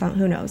play or something.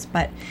 Who knows?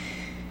 But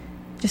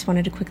Just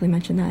wanted to quickly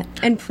mention that.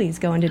 And please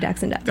go into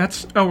Dex and Deb.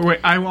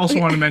 I also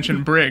want to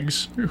mention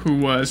Briggs, who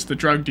was the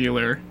drug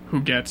dealer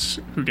who gets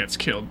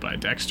killed by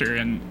Dexter,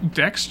 and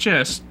Dex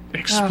just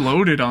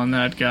exploded on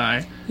that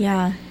guy.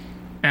 Yeah.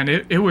 And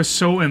it was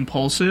so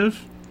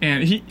impulsive,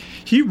 and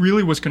he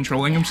really was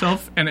controlling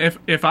himself. And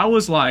if I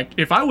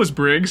was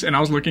Briggs and I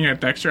was looking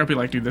at Dexter, I'd be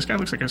like, dude, this guy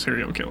looks like a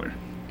serial killer.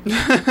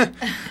 I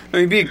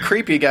mean, be a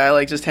creepy guy,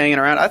 like, just hanging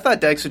around. I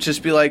thought Dex would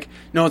just be like,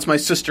 no, it's my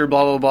sister,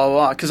 blah, blah, blah,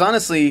 blah. Because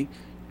honestly,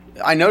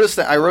 I noticed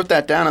that, I wrote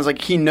that down. I was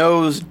like, he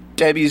knows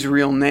Debbie's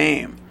real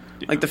name.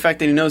 Yeah. Like, the fact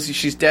that he knows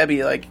she's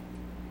Debbie, like,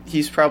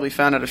 he's probably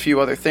found out a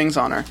few other things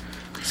on her.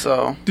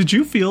 So, did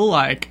you feel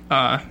like,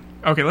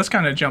 okay, let's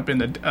kind of jump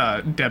into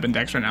Deb and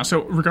Dexter now.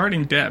 So,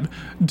 regarding Deb,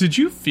 did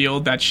you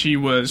feel that she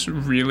was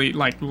really,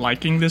 like,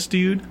 liking this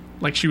dude?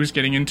 Like she was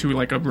getting into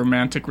like a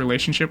romantic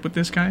relationship with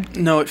this guy?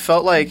 No, it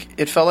felt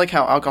like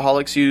how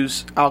alcoholics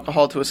use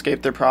alcohol to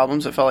escape their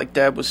problems. It felt like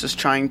Deb was just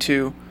trying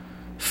to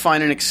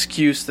find an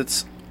excuse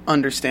that's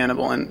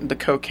understandable, and the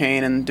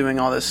cocaine and doing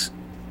all this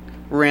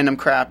random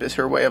crap is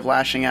her way of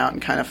lashing out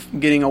and kind of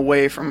getting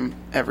away from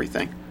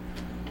everything.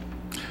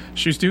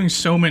 She was doing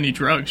so many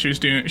drugs. She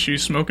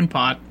was smoking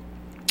pot.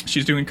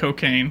 She's doing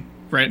cocaine.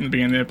 Right in the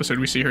beginning of the episode,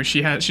 we see her.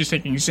 She's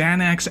taking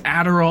Xanax,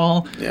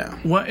 Adderall. Yeah.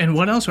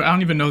 What else? I don't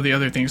even know the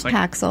other things. Like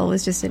Paxil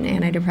was just an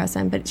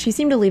antidepressant, but she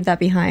seemed to leave that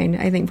behind.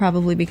 I think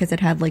probably because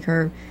it had like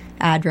her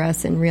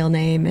address and real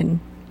name and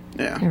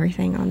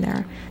everything on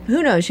there. But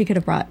who knows? She could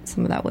have brought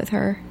some of that with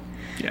her.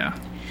 Yeah.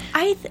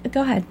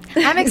 Go ahead.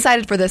 I'm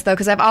excited for this, though,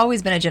 because I've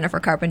always been a Jennifer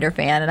Carpenter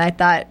fan, and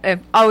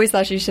I've always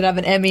thought she should have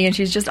an Emmy, and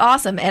she's just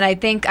awesome. And I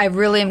think I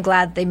really am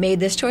glad they made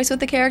this choice with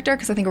the character,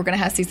 because I think we're going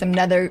to see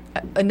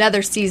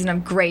another season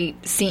of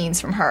great scenes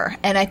from her.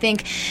 And I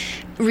think,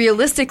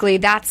 realistically,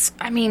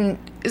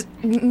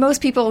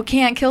 most people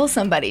can't kill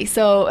somebody.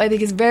 So I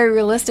think it's very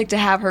realistic to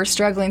have her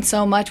struggling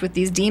so much with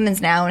these demons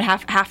now and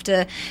have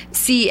to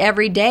see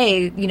every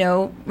day,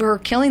 her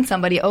killing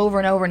somebody over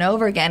and over and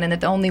over again, and that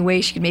the only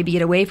way she could maybe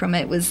get away from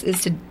it is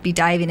to be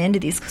diving into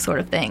these sort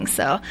of things.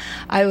 So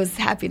I was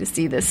happy to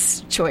see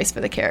this choice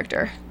for the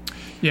character.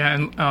 Yeah,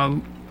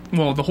 and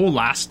the whole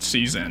last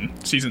season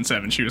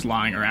 7, she was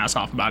lying her ass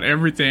off about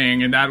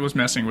everything, and that was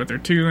messing with her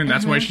too, and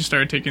that's why she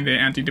started taking the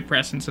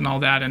antidepressants and all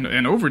that, and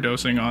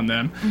overdosing on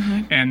them.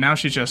 And now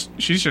she's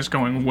just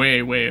going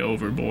way, way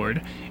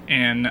overboard.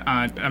 And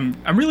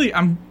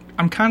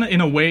I'm kind of, in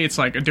a way, it's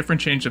like a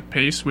different change of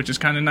pace, which is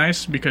kind of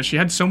nice, because she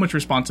had so much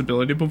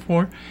responsibility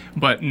before,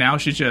 but now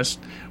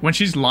when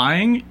she's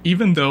lying,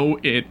 even though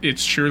it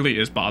surely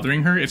is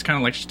bothering her, it's kind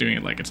of like she's doing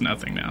it like it's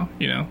nothing now,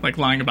 like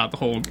lying about the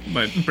whole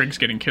Briggs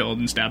getting killed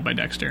and stabbed by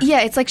Dexter.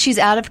 Yeah, it's like she's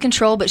out of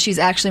control, but she's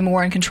actually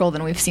more in control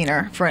than we've seen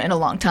her in a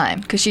long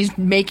time, because she's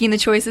making the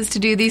choices to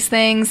do these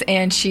things,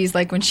 and she's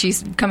like, when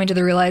she's coming to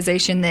the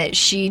realization that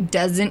she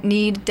doesn't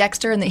need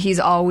Dexter and that he's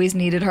always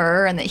needed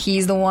her and that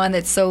he's the one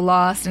that's so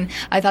lost, and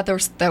I thought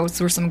those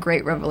were some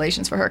great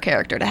revelations for her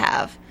character to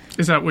have.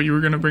 Is that what you were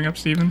going to bring up,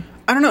 Stephen?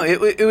 I don't know.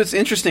 It was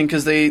interesting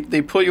because they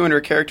pull you into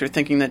her character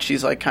thinking that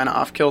she's like kind of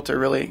off kilter,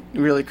 really,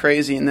 really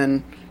crazy, and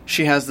then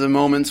she has the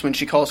moments when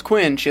she calls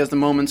Quinn. She has the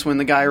moments when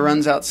the guy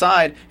runs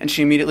outside, and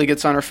she immediately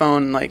gets on her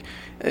phone. Like,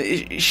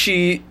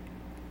 she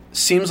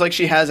seems like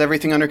she has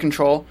everything under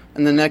control,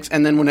 and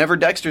then whenever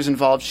Dexter's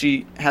involved,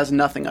 she has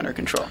nothing under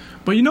control.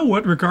 But you know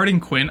what?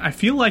 Regarding Quinn, I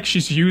feel like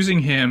she's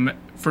using him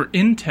for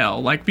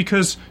intel, like,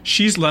 because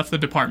she's left the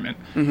department.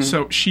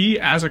 So she,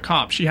 as a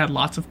cop, she had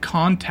lots of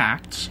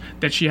contacts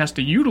that she has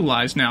to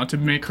utilize now to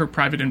make her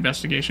private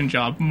investigation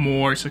job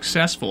more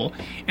successful.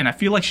 And I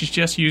feel like she's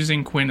just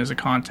using Quinn as a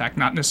contact,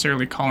 not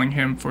necessarily calling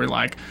him for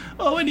like,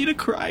 oh, I need to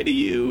cry to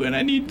you and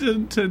I need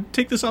to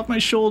take this off my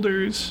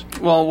shoulders.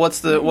 Well,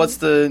 what's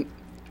the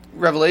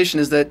revelation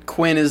is that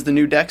Quinn is the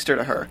new Dexter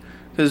to her.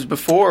 Because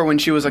before, when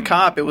she was a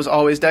cop, it was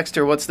always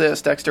Dexter, what's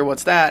this? Dexter,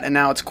 what's that? And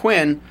now it's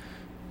Quinn.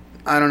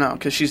 I don't know,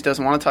 because she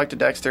doesn't want to talk to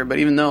Dexter, but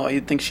even though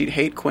you'd think she'd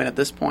hate Quinn at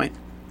this point.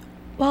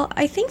 Well,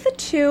 I think the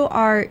two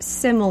are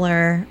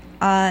similar.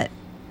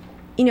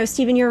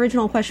 Stephen, your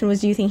original question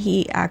was, do you think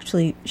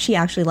she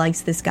actually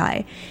likes this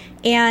guy?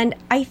 And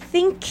I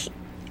think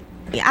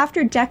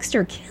after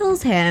Dexter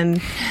kills him,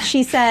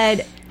 she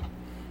said,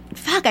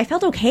 fuck, I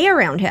felt okay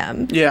around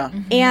him. Yeah.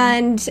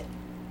 And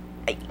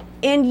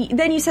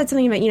then you said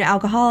something about,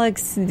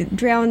 alcoholics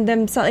drown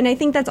themselves. And I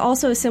think that's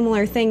also a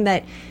similar thing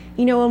that,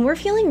 when we're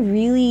feeling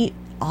really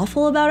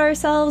awful about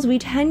ourselves, we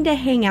tend to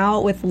hang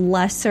out with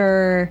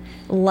lesser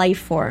life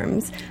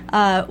forms.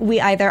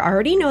 We either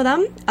already know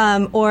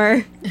them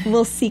or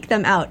we'll seek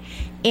them out.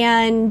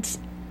 And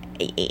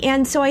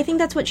so I think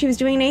that's what she was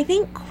doing. And I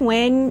think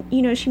Quinn,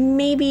 she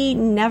maybe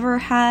never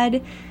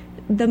had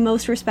the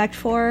most respect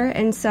for,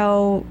 and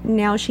so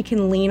now she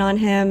can lean on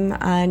him.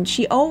 And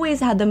she always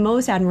had the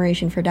most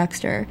admiration for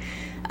Dexter.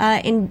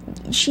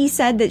 And she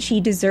said that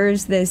she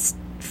deserves this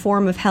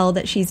form of hell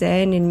that she's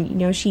in,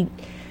 and she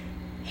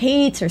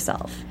hates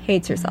herself.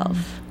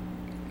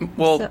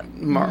 Well, so,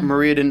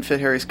 Maria didn't fit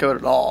Harry's code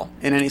at all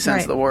in any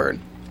sense of the word.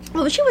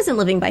 Well, she wasn't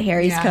living by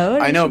Harry's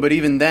code. I know, but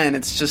even then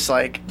it's just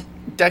like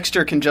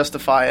Dexter can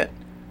justify it,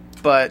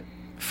 But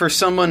for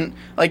someone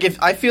like if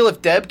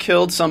Deb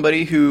killed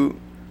somebody who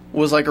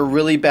was like a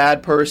really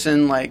bad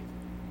person, like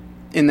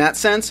in that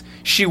sense,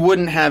 she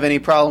wouldn't have any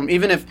problem.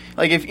 Even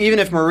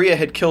if Maria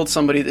had killed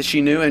somebody that she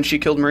knew and she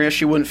killed Maria,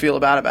 she wouldn't feel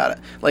bad about it.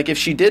 Like if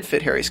she did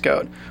fit Harry's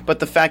code. But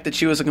the fact that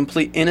she was a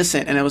complete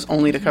innocent and it was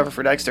only to cover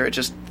for Dexter, it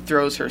just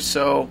throws her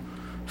so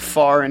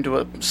far into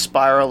a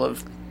spiral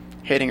of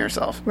hating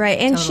herself. Right,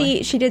 and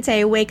Totally. she did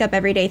say, I wake up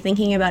every day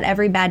thinking about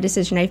every bad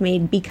decision I've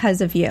made because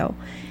of you.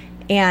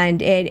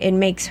 And it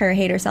makes her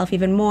hate herself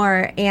even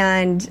more.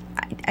 And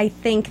I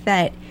think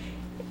that,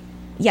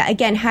 yeah,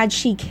 again, had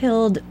she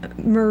killed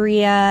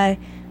Maria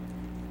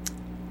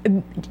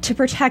to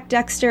protect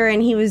Dexter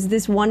and he was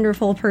this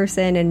wonderful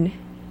person and,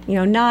 you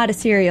know, not a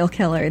serial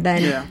killer,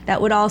 then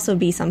that would also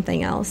be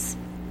something else.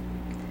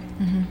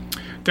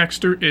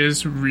 Dexter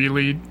is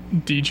really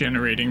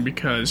degenerating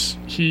because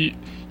he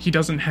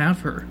doesn't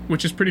have her,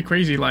 which is pretty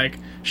crazy. Like,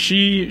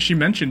 she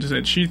mentioned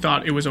that she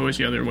thought it was always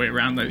the other way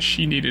around, that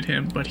she needed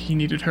him, but he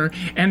needed her.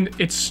 And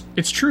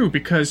it's true,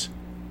 because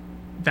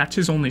that's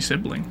his only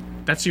sibling.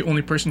 That's the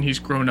only person he's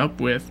grown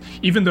up with,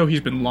 even though he's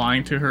been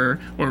lying to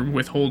her or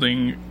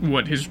withholding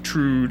what his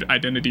true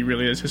identity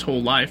really is his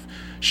whole life.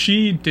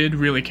 She did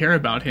really care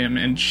about him,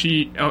 and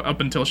she, up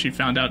until she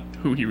found out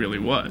who he really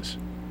was,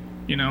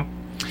 you know?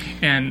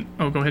 And,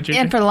 go ahead, JJ.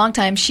 And for a long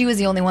time, she was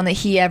the only one that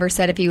he ever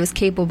said if he was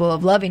capable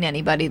of loving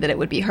anybody, that it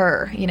would be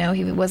her. You know,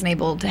 he wasn't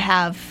able to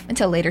have,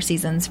 until later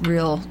seasons,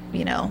 real,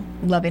 you know,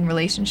 loving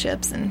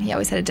relationships. And he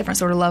always had a different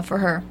sort of love for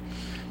her.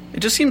 It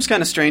just seems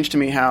kind of strange to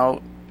me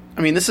how,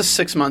 I mean, this is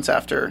 6 months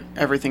after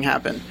everything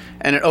happened.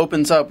 And it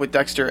opens up with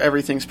Dexter,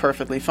 everything's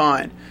perfectly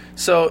fine.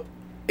 So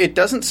it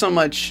doesn't so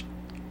much,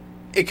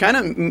 it kind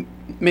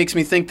of makes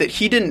me think that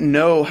he didn't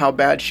know how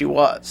bad she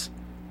was.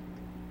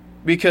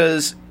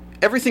 Because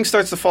everything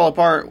starts to fall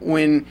apart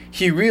when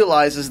he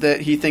realizes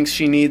that he thinks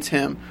she needs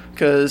him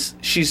because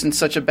she's in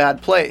such a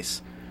bad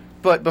place.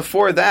 But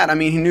before that, I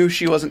mean, he knew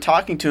she wasn't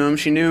talking to him.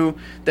 She knew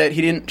that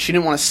she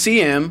didn't want to see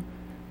him,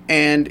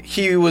 and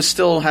he was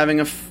still having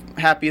a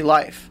happy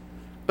life.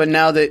 But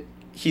now that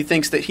he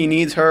thinks that he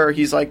needs her,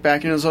 he's like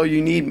back and goes, "Oh,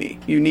 you need me.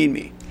 You need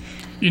me."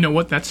 You know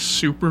what? That's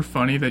super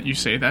funny that you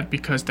say that,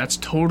 because that's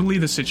totally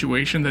the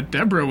situation that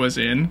Deborah was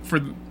in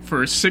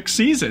for 6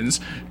 seasons.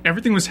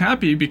 Everything was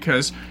happy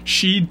because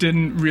she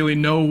didn't really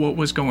know what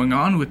was going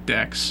on with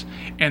Dex.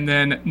 And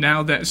then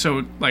now that,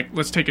 so like,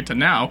 let's take it to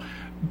now.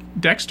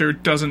 Dexter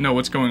doesn't know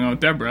what's going on with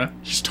Deborah.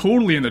 He's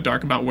totally in the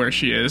dark about where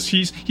she is.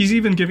 He's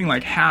even giving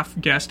like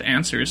half-guessed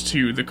answers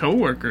to the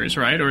coworkers,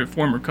 right, or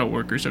former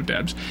coworkers of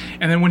Deb's.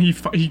 And then when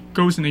he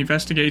goes and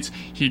investigates,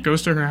 he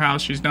goes to her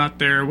house. She's not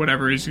there.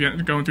 Whatever. He's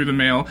going through the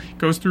mail.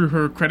 Goes through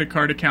her credit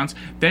card accounts.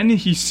 Then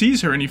he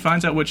sees her and he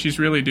finds out what she's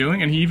really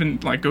doing. And he even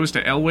like goes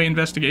to Elway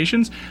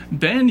investigations.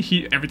 Then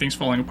everything's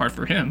falling apart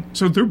for him.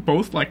 So they're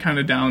both like kind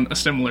of down a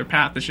similar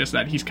path. It's just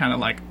that he's kind of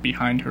like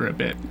behind her a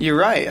bit. You're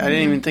right. I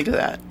didn't even think of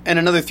that. And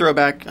another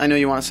throwback, I know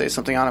you want to say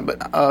something on it,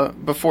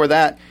 but before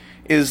that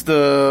is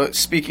the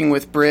speaking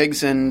with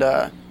Briggs and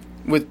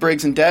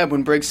Deb,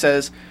 when Briggs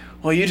says,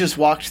 "Well, you just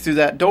walked through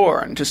that door,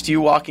 and just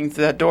you walking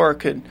through that door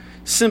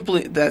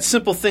that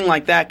simple thing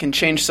like that can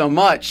change so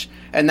much."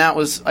 And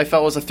that I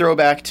felt was a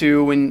throwback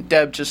to when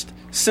Deb just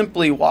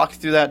simply walked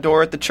through that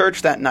door at the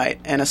church that night,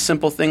 and a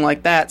simple thing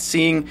like that,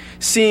 seeing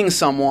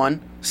someone,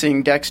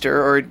 seeing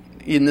Dexter, or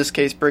in this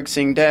case Briggs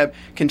seeing Deb,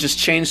 can just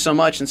change so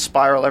much and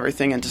spiral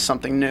everything into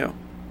something new.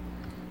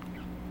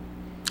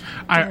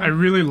 I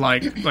really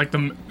like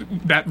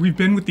that we've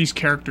been with these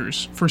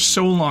characters for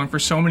so long, for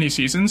so many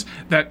seasons,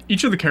 that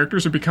each of the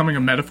characters are becoming a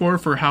metaphor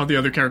for how the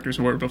other characters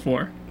were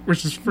before,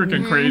 which is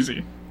freaking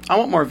crazy. I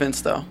want more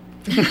Vince, though.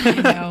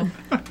 I know.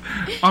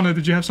 Anna,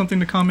 did you have something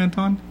to comment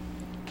on?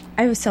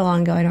 I was so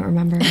long ago, I don't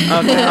remember.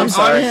 Okay, I'm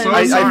sorry.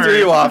 I threw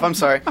you off. I'm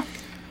sorry.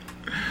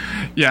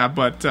 Yeah,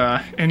 but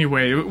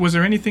anyway, was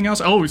there anything else?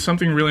 Oh,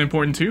 something really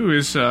important, too,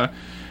 is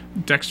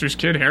Dexter's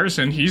kid,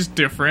 Harrison. He's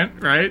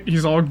different, right?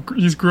 He's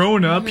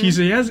grown up.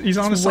 Mm-hmm. He's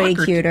on a way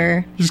soccer.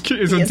 Cuter. He's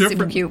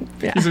super cute.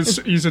 Yeah.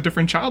 He's a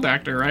different child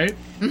actor, right?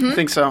 Mm-hmm. I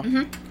think so.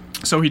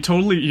 Mm-hmm. So he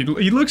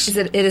looks.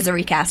 It is a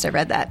recast. I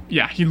read that.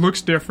 Yeah, he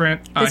looks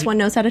different. This one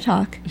knows how to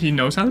talk. He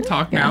knows how to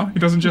talk now. He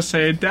doesn't just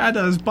say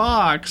 "Dada's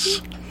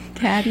box."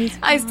 Daddy's.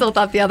 I still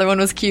thought the other one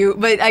was cute,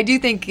 but I do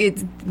think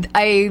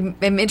I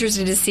am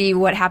interested to see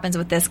what happens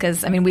with this,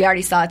 because I mean we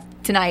already saw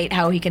tonight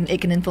how it can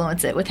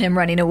influence it with him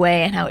running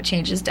away and how it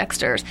changes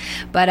Dexter's.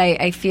 But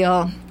I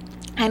feel,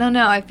 I don't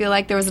know. I feel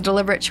like there was a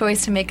deliberate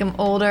choice to make him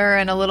older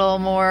and a little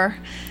more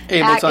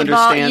able to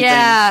understand things.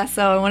 Yeah,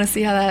 so I want to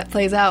see how that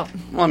plays out.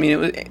 Well, I mean,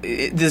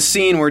 the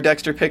scene where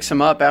Dexter picks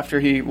him up after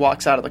he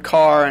walks out of the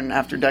car and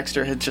after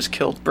Dexter had just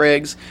killed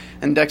Briggs,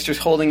 and Dexter's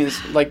holding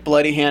his like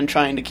bloody hand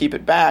trying to keep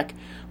it back.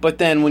 But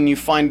then when you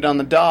find it on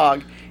the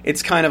dog,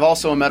 it's kind of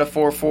also a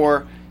metaphor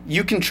for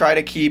you can try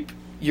to keep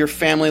your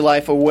family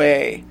life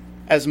away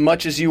as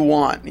much as you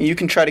want. You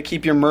can try to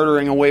keep your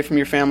murdering away from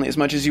your family as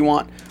much as you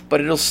want, but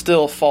it'll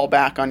still fall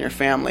back on your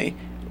family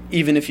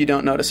even if you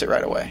don't notice it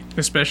right away.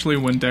 Especially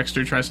when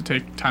Dexter tries to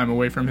take time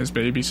away from his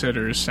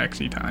babysitter's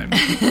sexy time.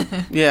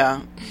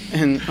 Yeah,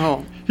 and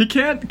he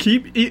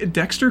can't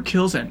Dexter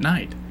kills at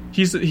night.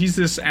 He's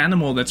this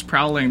animal that's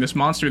prowling, this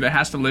monster that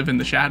has to live in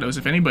the shadows.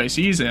 If anybody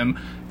sees him,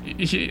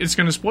 it's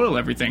going to spoil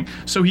everything.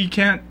 So he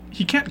can't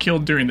kill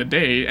during the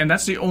day, and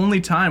that's the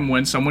only time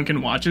when someone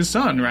can watch his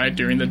son, right?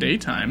 During the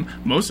daytime,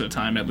 most of the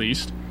time at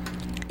least.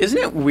 Isn't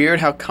it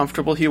weird how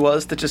comfortable he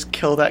was to just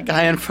kill that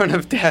guy in front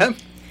of Deb?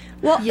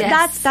 Well,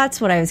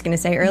 that's what I was going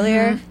to say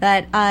earlier.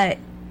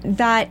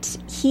 That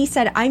he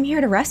said, "I'm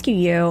here to rescue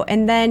you,"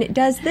 and then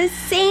does the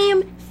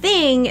same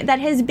thing that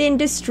has been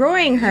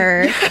destroying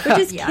her, which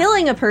is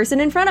killing a person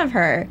in front of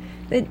her.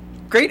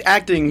 Great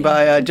acting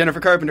by Jennifer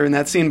Carpenter in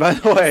that scene, by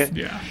the way.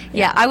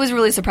 Yeah, I was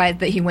really surprised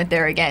that he went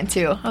there again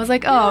too. I was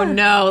like, oh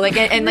no, like,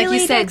 and like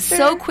Really, you said, Dexter?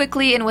 so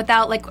quickly and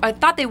without, like, I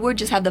thought they would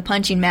just have the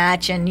punching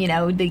match and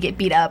they get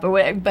beat up or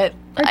whatever, but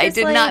Or I just,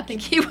 did like, not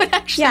think he would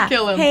actually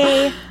kill him.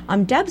 Hey,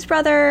 I'm Deb's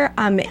brother.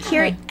 I'm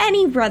here.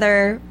 Any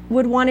brother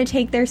would want to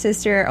take their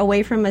sister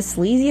away from a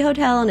sleazy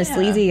hotel and a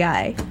sleazy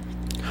guy.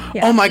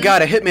 Yeah. Oh my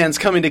god, a hitman's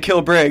coming to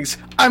kill Briggs.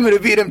 I'm going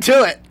to beat him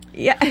to it.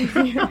 Yeah.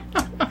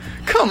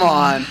 Come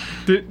on.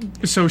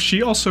 So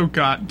Deb also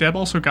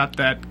got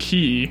that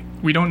key.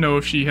 We don't know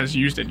if she has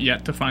used it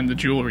yet to find the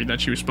jewelry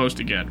that she was supposed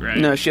to get, right?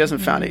 No, she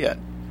hasn't found it yet.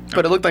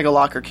 But it looked like a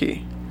locker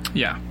key.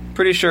 Yeah.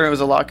 Pretty sure it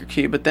was a locker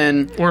key, but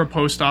then... Or a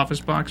post office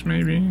box,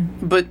 maybe.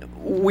 But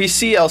we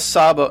see El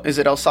Sabo... Is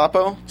it El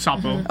Sapo?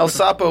 Sapo. El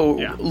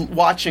Sapo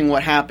watching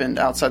what happened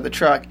outside the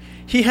truck.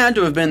 He had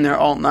to have been there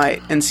all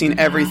night and seen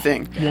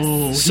everything.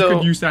 Whoa, so, he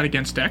could use that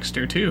against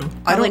Dexter, too.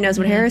 Probably knows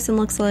what Harrison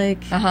looks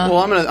like. Well,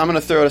 I'm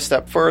gonna throw it a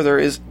step further.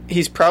 Is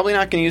he's probably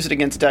not going to use it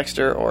against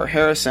Dexter or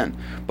Harrison,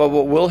 but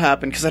what will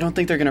happen, because I don't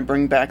think they're going to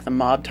bring back the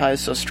mob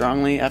ties so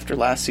strongly after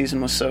last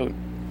season was so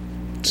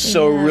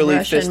really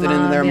Russian fisted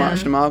into their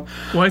Russian mob.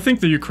 Well, I think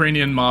the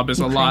Ukrainian mob is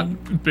a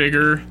lot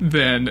bigger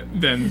than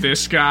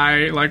this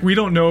guy. Like, we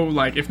don't know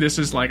if this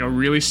is like a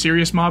really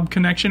serious mob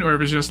connection or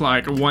if it's just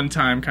like a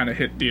one-time kind of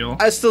hit deal.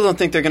 I still don't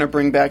think they're going to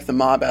bring back the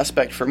mob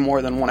aspect for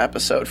more than one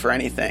episode for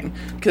anything,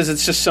 because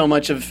it's just so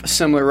much of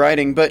similar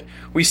writing. But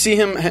we see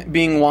him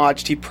being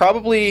watched. He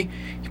probably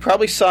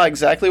saw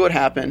exactly what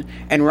happened,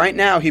 and right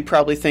now he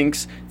probably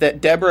thinks that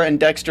Deborah and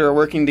Dexter are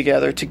working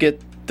together to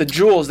get the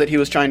jewels that he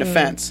was trying to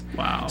fence.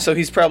 Wow. So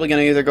he's probably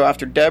going to either go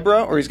after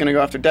Deborah or he's going to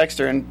go after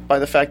Dexter, and by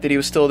the fact that he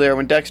was still there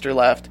when Dexter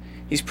left,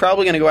 he's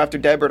probably going to go after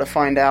Deborah to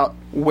find out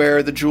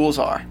where the jewels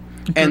are.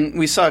 And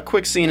we saw a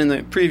quick scene in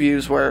the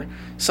previews where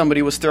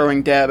somebody was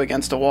throwing Deb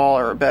against a wall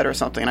or a bed or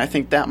something, and I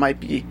think that might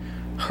be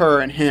her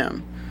and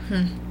him.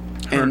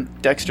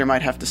 And Dexter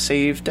might have to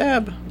save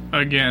Deb.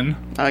 Again.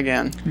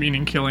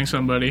 Meaning killing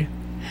somebody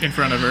in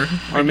front of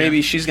her. Or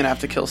maybe she's going to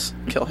have to kill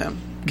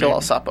him. Kill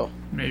El Sapo.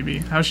 Maybe.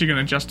 How's she going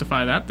to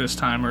justify that this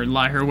time, or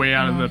lie her way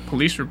out of the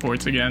police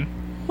reports again?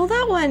 Well,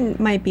 that one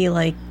might be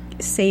like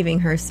saving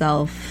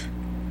herself.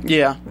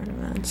 Yeah.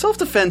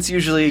 Self-defense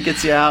usually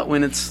gets you out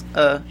when it's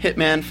a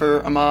hitman for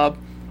a mob.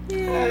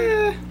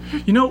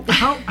 You know,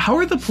 how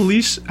are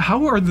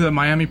the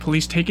Miami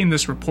police taking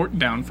this report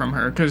down from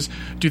her? Because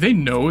do they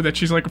know that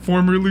she's like a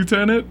former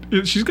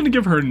lieutenant? She's going to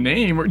give her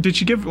name, or did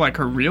she give like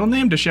her real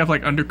name? Does she have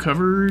like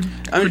undercover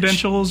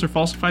credentials or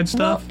falsified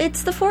stuff? Well,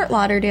 it's the Fort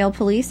Lauderdale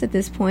police at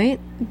this point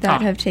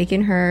that have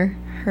taken her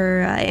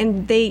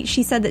and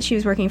she said that she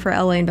was working for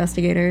LA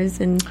investigators,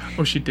 and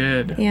she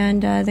did,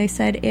 and they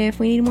said if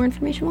we need more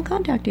information, we'll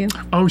contact you.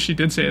 Oh, she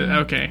did say that.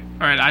 Okay,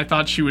 all right. I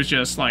thought she was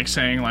just like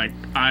saying like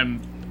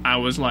I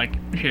was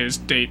like his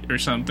date or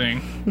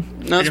something.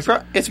 No,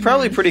 it's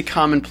probably pretty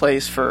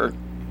commonplace for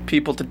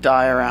people to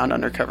die around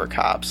undercover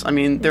cops. I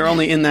mean, they're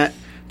only in that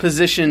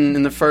position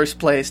in the first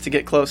place to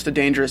get close to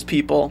dangerous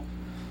people.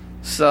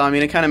 So, I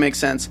mean, it kind of makes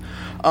sense.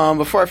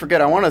 Before I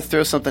forget, I want to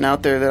throw something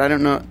out there that I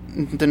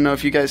didn't know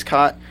if you guys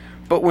caught.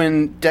 But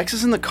when Dex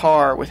is in the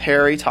car with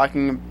Harry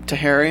talking to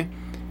Harry,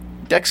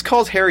 Dex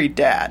calls Harry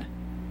Dad,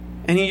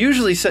 and he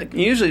usually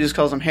just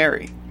calls him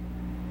Harry.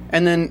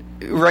 And then,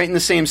 right in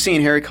the same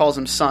scene, Harry calls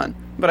him son.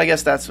 But I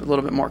guess that's a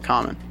little bit more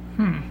common.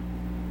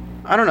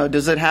 I don't know.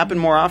 Does it happen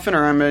more often,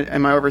 or am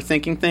I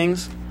overthinking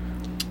things?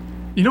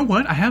 You know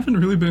what? I haven't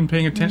really been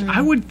paying attention.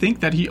 I would think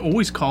that he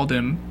always called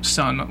him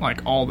son,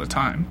 like, all the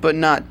time. But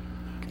not...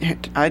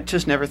 I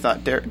just never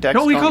thought Dex...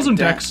 No, he calls him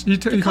Dex. He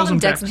calls him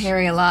Dex and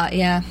Harry a lot,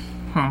 yeah.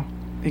 Huh.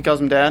 He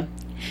calls him Dad?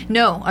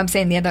 No, I'm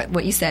saying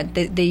what you said.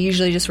 They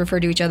usually just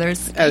refer to each other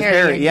as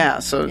Harry, yeah.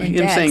 So him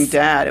Dex. saying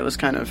Dad, it was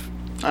kind of...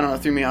 I don't know,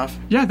 it threw me off.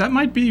 Yeah, that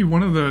might be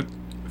one of the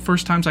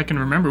first times I can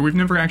remember. We've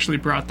never actually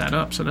brought that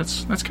up, so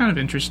that's kind of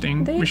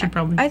interesting. We should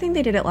probably... I think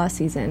they did it last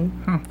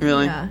season. Huh.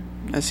 Really? Yeah.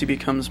 As he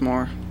becomes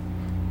more...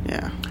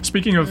 Yeah.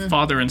 Speaking of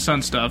father and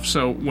son stuff,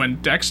 so when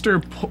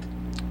Dexter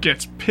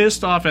gets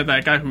pissed off at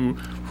that guy who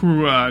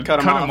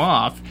cut him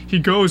off, he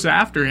goes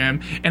after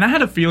him, and I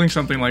had a feeling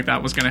something like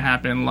that was going to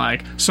happen,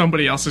 like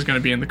somebody else is going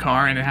to be in the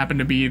car, and it happened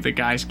to be the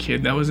guy's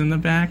kid that was in the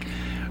back.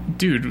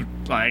 Dude,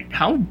 like,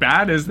 how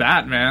bad is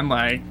that, man?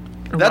 Like...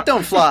 That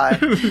don't fly.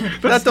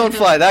 That don't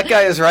fly. That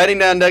guy is writing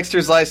down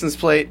Dexter's license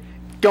plate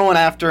going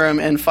after him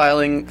and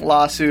filing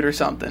lawsuit or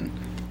something.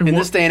 In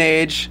this day and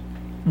age...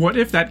 What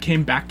if that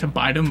came back to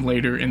bite him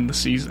later in the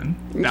season?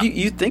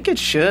 You think it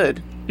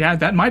should. Yeah,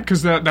 that might,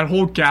 because that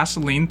whole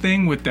gasoline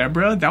thing with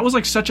Deborah, that was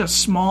like such a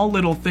small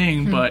little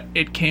thing, but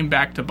it came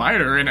back to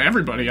bite her, and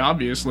everybody,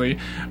 obviously.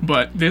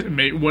 But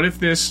what if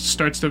this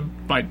starts to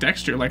bite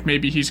Dexter? Like,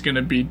 maybe he's going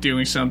to be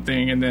doing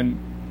something, and then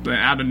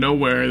out of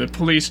nowhere, the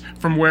police,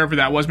 from wherever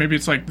that was, maybe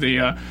it's like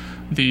the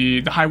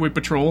highway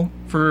patrol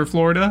for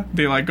Florida,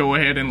 they like go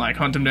ahead and like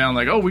hunt him down,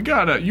 like, oh,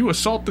 you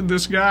assaulted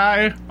this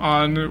guy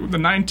on the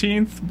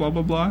 19th, blah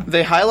blah blah.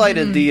 They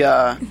highlighted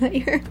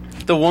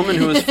the woman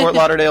who was Fort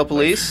Lauderdale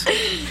police.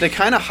 They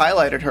kind of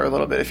highlighted her a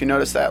little bit, if you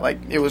notice that. Like,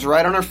 it was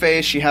right on her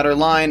face, she had her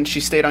line, she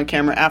stayed on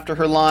camera after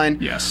her line.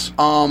 Yes.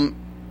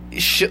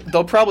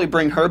 They'll probably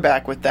bring her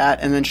back with that,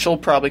 and then she'll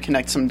probably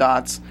connect some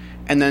dots,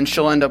 and then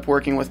she'll end up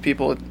working with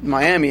people at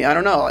Miami. I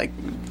don't know, like...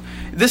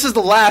 This is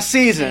the last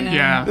season.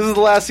 Yeah. This is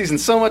the last season.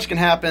 So much can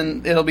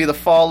happen. It'll be the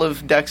fall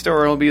of Dexter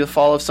or it'll be the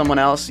fall of someone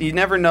else. You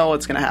never know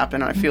what's going to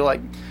happen. I feel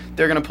like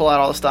they're going to pull out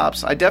all the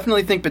stops. I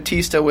definitely think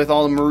Batista, with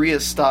all of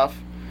Maria's stuff,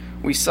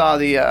 we saw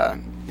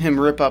him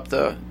rip up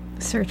the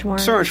search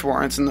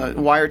warrants and the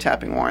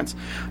wiretapping warrants.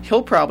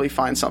 He'll probably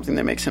find something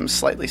that makes him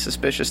slightly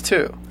suspicious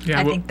too. Yeah,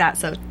 I think that's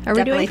so. Are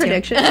we doing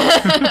predictions?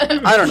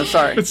 I don't know.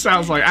 Sorry. It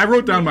sounds like I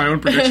wrote down my own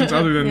predictions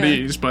other than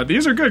these, but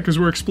these are good because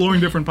we're exploring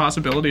different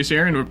possibilities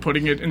here and we're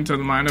putting it into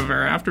the mind of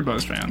our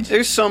AfterBuzz fans.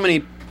 There's so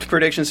many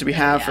predictions to be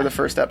had for the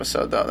first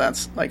episode, though.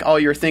 That's like all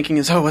you're thinking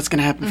is, what's going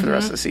to happen for the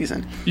rest of the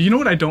season? You know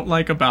what I don't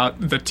like about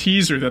the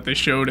teaser that they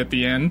showed at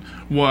the end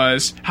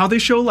was how they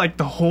show like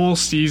the whole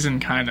season,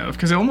 kind of,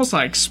 because it almost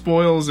like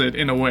spoils it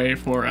in a way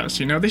for us.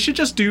 You know, they should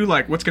just do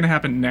like what's going to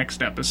happen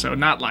next episode,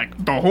 not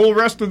like the whole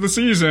rest of the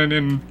season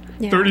in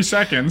 30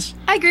 seconds.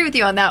 I agree with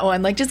you on that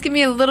one. Like, just give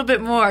me a little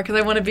bit more because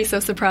I want to be so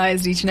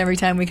surprised each and every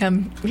time we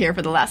come here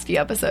for the last few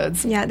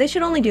episodes. Yeah, they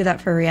should only do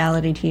that for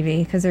reality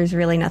TV because there's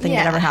really nothing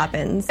that ever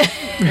happens.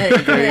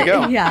 There you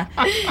go. Yeah.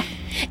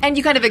 And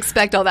you kind of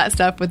expect all that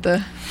stuff with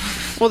the...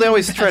 Well, they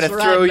always try to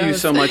throw you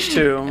so much,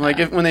 too. Like,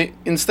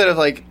 instead of,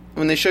 like,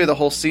 when they show you the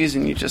whole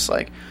season, you just,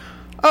 like,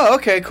 oh,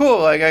 okay, cool.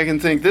 Like, I can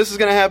think this is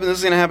going to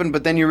happen,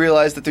 but then you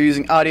realize that they're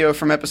using audio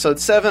from episode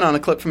 7 on a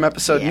clip from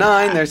episode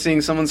 9. They're seeing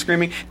someone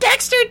screaming,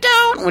 Dexter,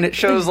 don't! When it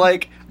shows,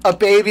 like, a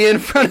baby in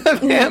front of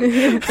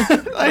him.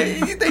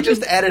 Like, they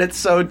just edit it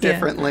so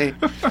differently.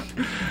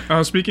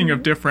 Speaking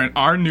of different,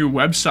 our new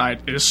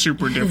website is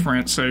super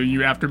different. So you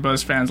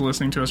AfterBuzz fans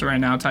listening to us right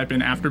now, type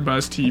in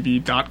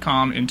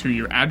AfterBuzzTV.com into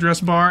your address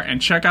bar and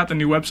check out the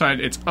new website.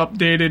 It's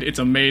updated. It's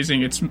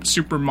amazing. It's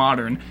super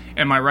modern.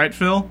 Am I right,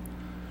 Phil?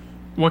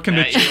 What can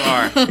you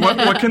are.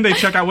 What can they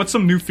check out? What's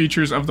some new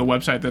features of the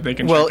website that they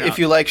can check out? Well, if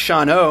you like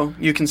Sean O,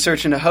 you can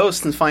search into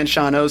host and find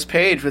Sean O's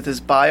page with his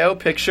bio,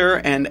 picture,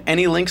 and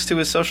any links to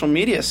his social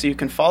media so you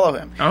can follow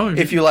him. Oh,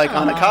 if you like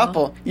Anna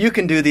Koppel, you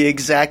can do the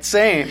exact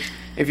same.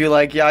 If you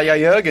like Yaya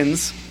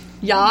Jurgens,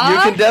 you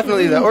can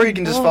definitely do that. Or you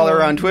can just follow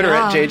her on Twitter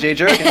at JJ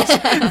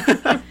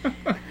Jurgens.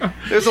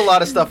 There's a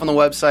lot of stuff on the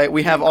website.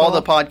 We have all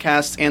the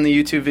podcasts and the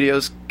YouTube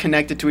videos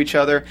connected to each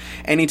other.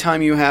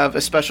 Anytime you have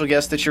a special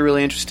guest that you're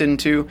really interested in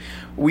too,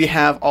 we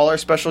have all our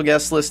special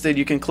guests listed.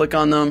 You can click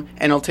on them,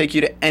 and it'll take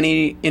you to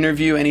any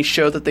interview, any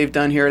show that they've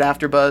done here at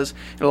AfterBuzz.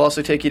 It'll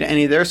also take you to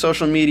any of their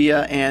social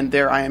media and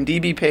their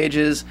IMDb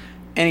pages,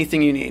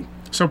 anything you need.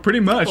 So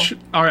pretty much,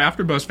 our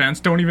AfterBuzz fans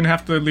don't even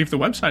have to leave the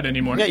website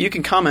anymore. Yeah, you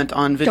can comment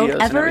on videos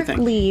and everything. Don't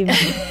ever leave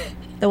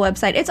the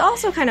website. It's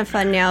also kind of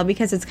fun now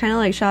because it's kind of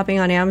like shopping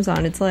on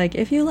Amazon. It's like,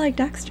 if you like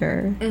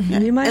Dexter,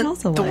 you might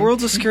also the like.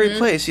 world's a scary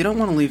place. You don't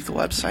want to leave the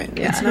website.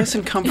 Yeah. It's nice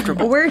and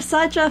comfortable. We're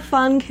such a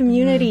fun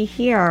community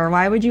here.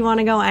 Why would you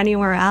want to go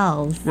anywhere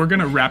else? We're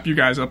going to wrap you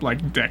guys up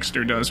like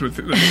Dexter does with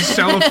the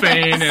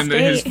cellophane and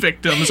his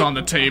victims on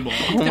the table.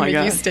 Oh my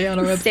God. You stay on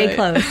our website. Stay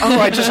close. Oh,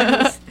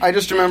 I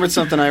just remembered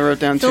something I wrote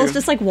down too. Phil's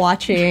just like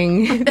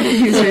watching the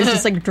users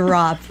just like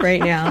drop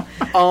right now.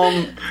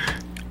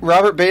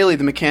 Robert Bailey,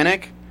 the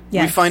mechanic.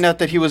 Yes. We find out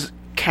that he was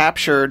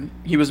captured.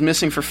 He was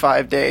missing for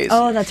 5 days.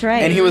 Oh, that's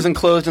right. And he was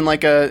enclosed in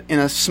in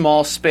a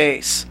small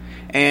space.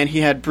 And he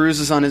had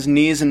bruises on his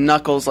knees and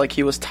knuckles, like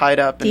he was tied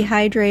up.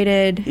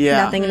 Dehydrated.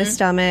 Yeah. Nothing in his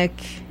stomach.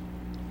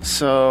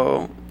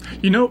 So,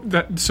 you know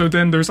that. So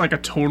then there's like a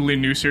totally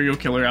new serial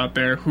killer out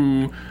there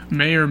who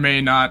may or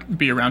may not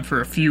be around for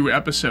a few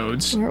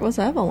episodes. Or it was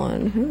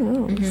Evelyn.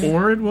 Who knows?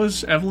 Or it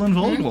was Evelyn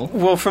Vogel.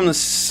 Well, from the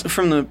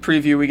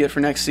preview we get for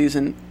next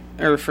season.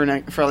 Or for all the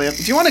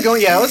episodes. Do you want to go?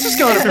 Yeah, let's just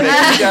go into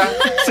predictions. Yeah,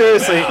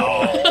 seriously.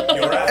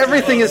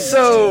 Everything is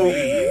so...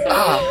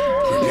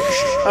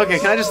 Okay,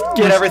 can I just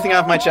get everything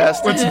off my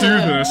chest? Let's do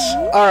this.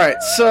 All right,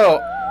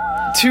 so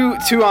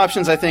two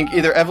options, I think.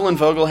 Either Evelyn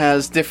Vogel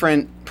has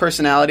different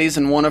personalities,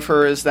 and one of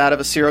her is that of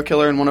a serial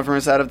killer, and one of her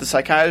is that of the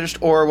psychiatrist,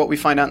 or what we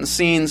find out in the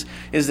scenes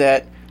is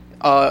that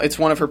it's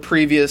one of her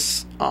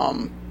previous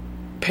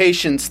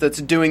patients that's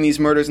doing these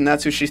murders, and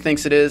that's who she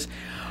thinks it is.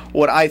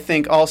 What I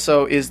think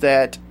also is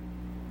that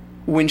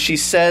when she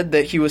said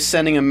that he was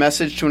sending a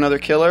message to another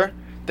killer,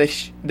 that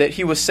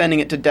he was sending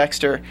it to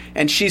Dexter,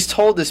 and she's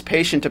told this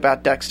patient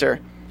about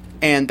Dexter,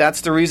 And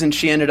that's the reason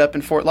she ended up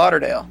in Fort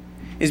Lauderdale,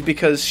 is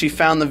because she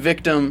found a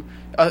victim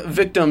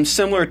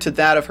similar to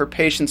that of her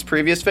patient's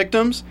previous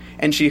victims,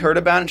 and she heard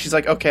about it, and she's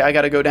like, okay, I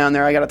got to go down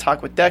there, I got to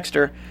talk with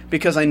Dexter,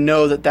 because I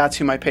know that that's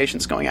who my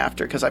patient's going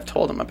after, because I've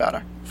told him about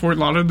her. Fort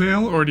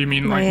Lauderdale, or do you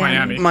mean like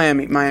Miami?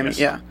 Miami, yes.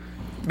 Yeah.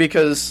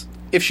 Because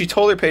if she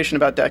told her patient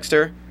about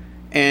Dexter,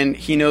 and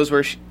he knows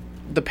where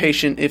the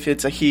patient, if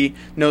it's a he,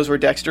 knows where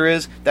Dexter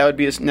is, that would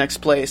be his next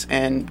place,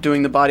 and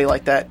doing the body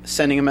like that,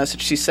 sending a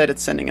message. She said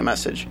it's sending a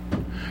message.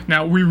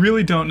 Now, we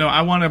really don't know.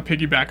 I want to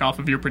piggyback off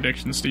of your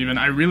prediction, Steven.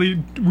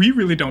 We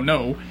really don't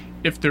know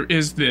if there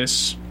is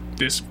this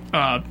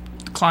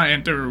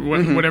client or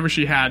whatever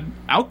she had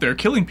out there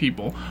killing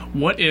people.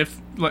 What if,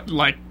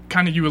 like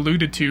kind of you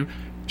alluded to,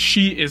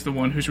 she is the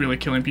one who's really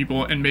killing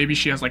people, and maybe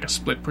she has like a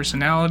split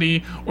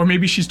personality, or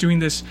maybe she's doing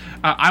this,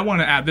 I want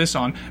to add this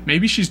on,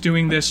 maybe she's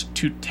doing this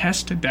to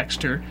test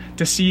Dexter,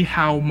 to see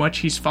how much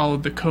he's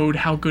followed the code,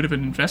 how good of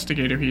an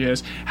investigator he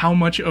is, how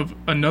much of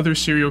another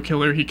serial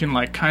killer he can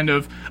like kind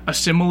of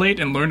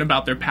assimilate and learn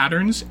about their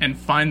patterns and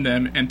find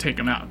them and take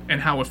them out, and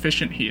how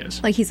efficient he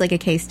is. Like he's like a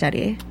case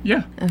study.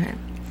 Yeah. Okay.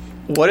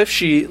 What if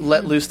she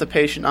let loose the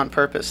patient on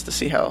purpose to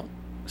see how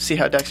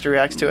Dexter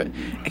reacts to it?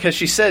 Because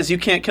she says, you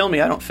can't kill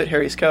me, I don't fit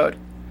Harry's code.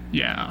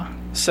 Yeah.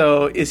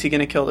 So is he going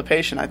to kill the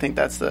patient? I think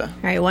that's the... All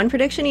right, one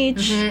prediction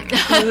each.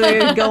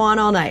 We'll go on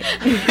all night.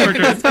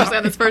 Especially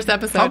on this first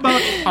episode. How about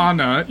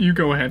Anna, you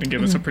go ahead and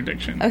give us a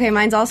prediction. Okay,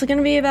 mine's also going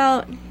to be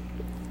about...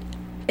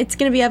 It's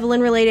going to be Evelyn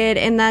related,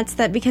 and that's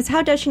that because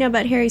how does she know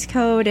about Harry's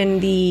code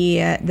and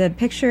the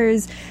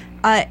pictures?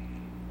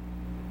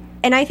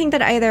 And I think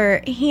that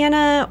either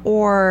Hannah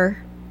or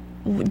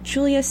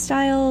Julia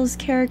Stiles'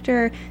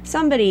 character,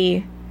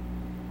 somebody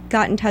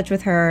got in touch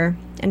with her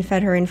and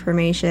fed her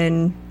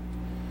information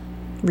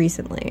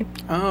recently.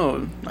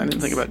 Oh, I didn't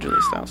think about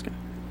Julia Stiles.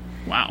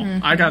 Wow.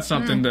 I got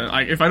something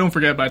that, if I don't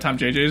forget by the time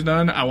JJ's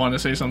done, I want to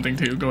say something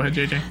too. Go ahead,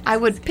 JJ. I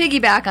would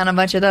piggyback on a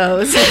bunch of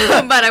those,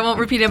 but I won't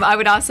repeat them. I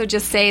would also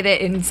just say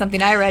that in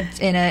something I read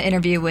in an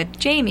interview with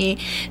Jamie,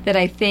 that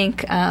I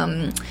think,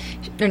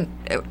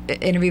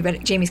 interview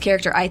about Jamie's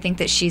character, I think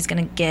that she's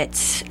going to get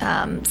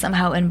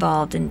somehow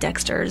involved in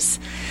Dexter's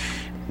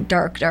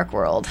dark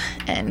world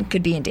and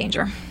could be in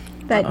danger.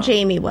 That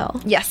Jamie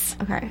will? Yes.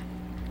 Okay.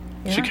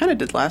 Yeah. She kind of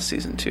did last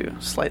season too,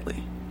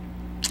 slightly.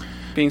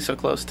 Being so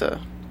close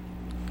to...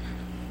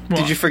 Well,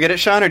 did you forget it,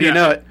 Sean, or do you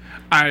know it?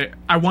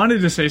 I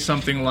wanted to say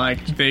something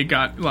like they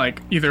got, like,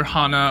 either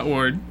Hannah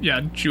or,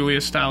 Julia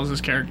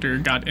Stiles' character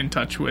got in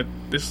touch with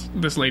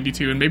this lady,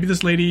 too. And maybe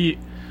this lady...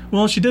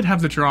 Well, she did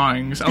have the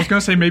drawings. I was going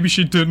to say maybe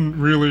she didn't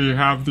really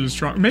have these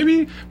drawings.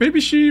 Maybe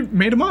she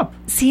made them up.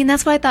 See, and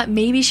that's why I thought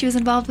maybe she was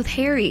involved with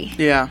Harry.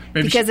 Yeah.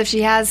 Because if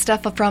she has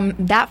stuff from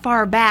that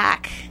far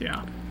back...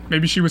 Yeah.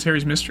 Maybe she was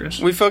Harry's mistress.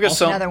 We focus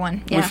another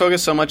one. Yeah. We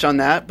focus so much on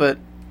that, but...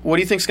 What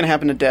do you think's going to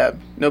happen to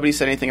Deb? Nobody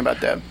said anything about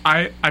Deb.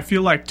 I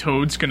feel like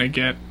Toad's going to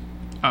get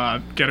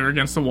her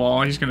against the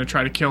wall. He's going to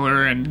try to kill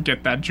her and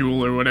get that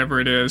jewel or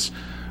whatever it is.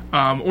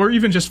 Or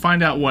even just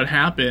find out what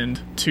happened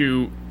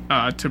to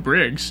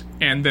Briggs.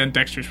 And then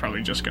Dexter's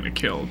probably just going to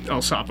kill El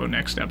Sapo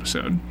next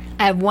episode.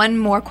 I have one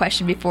more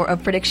question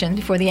prediction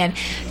before the end.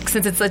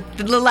 Since it's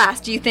the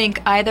last, do you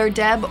think either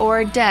Deb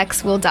or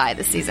Dex will die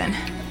this season?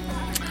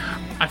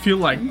 I feel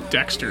like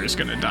Dexter is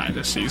going to die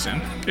this season.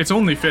 It's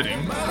only fitting.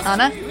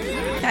 Anna?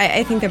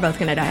 I think they're both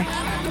going to die.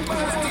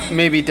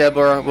 Maybe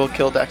Deborah will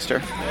kill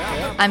Dexter.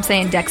 I'm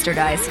saying Dexter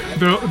dies.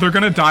 They're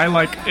going to die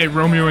like a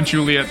Romeo and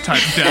Juliet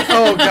type death.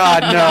 Oh,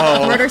 God,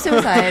 no.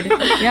 Murder-suicide.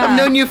 Yeah. I've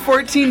known you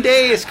 14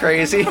 days,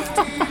 crazy.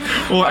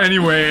 Well,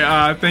 anyway,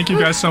 thank you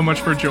guys so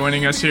much for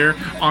joining us here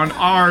on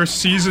our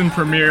season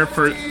premiere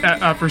for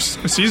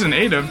Season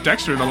 8 of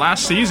Dexter, the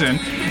last season.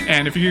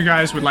 And if you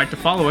guys would like to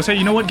follow us, hey,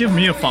 you know what? Give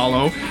me a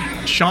follow.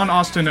 Sean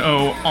Austin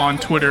O on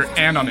Twitter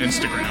and on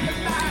Instagram.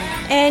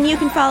 And you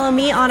can follow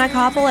me, Anna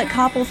Koppel, at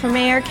Koppel for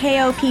Mayor,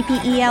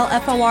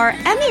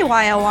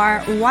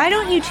 KOPPELFORMAYOR. Why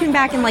don't you tune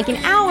back in like an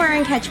hour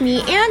and catch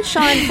me and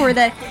Sean for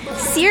the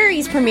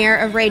series premiere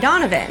of Ray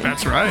Donovan?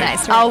 That's right.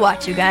 Nice. I'll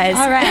watch you guys.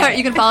 All right.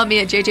 You can follow me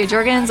at JJ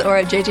Jurgens or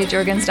at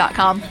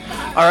jjjurgens.com.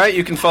 All right,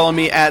 you can follow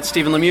me at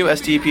Stephen Lemieux,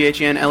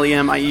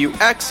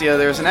 STEPHENLEMIUX. Yeah,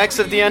 there's an X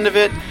at the end of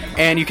it.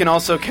 And you can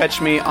also catch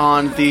me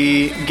on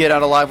the Get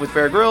Out Alive with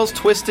Bear Grylls,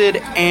 Twisted,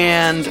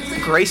 and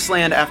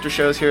Graceland after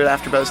shows here at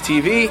AfterBuzz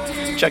TV.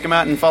 Check them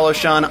out and follow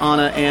Sean,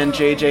 Anna, and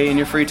JJ in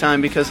your free time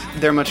because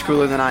they're much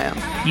cooler than I am.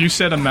 You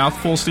said a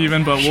mouthful,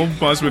 Steven, but we'll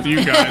buzz with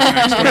you guys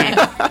next week.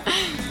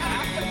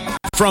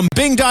 From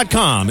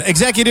Bing.com,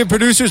 executive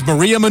producers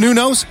Maria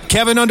Menounos,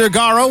 Kevin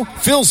Undergaro,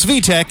 Phil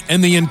Svitek,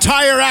 and the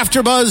entire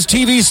AfterBuzz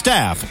TV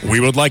staff, we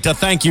would like to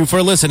thank you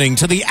for listening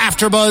to the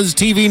AfterBuzz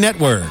TV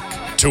network.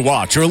 To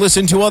watch or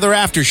listen to other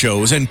after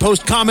shows and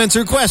post comments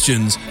or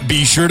questions,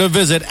 be sure to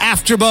visit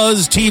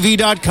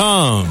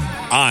AfterBuzzTV.com.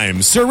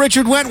 I'm Sir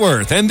Richard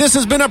Wentworth, and this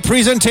has been a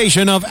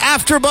presentation of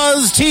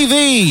AfterBuzz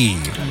TV.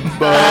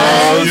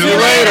 Buzz you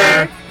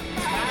later.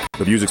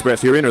 The views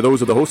expressed herein are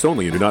those of the hosts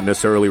only and do not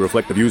necessarily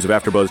reflect the views of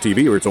AfterBuzz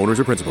TV or its owners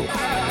or principals.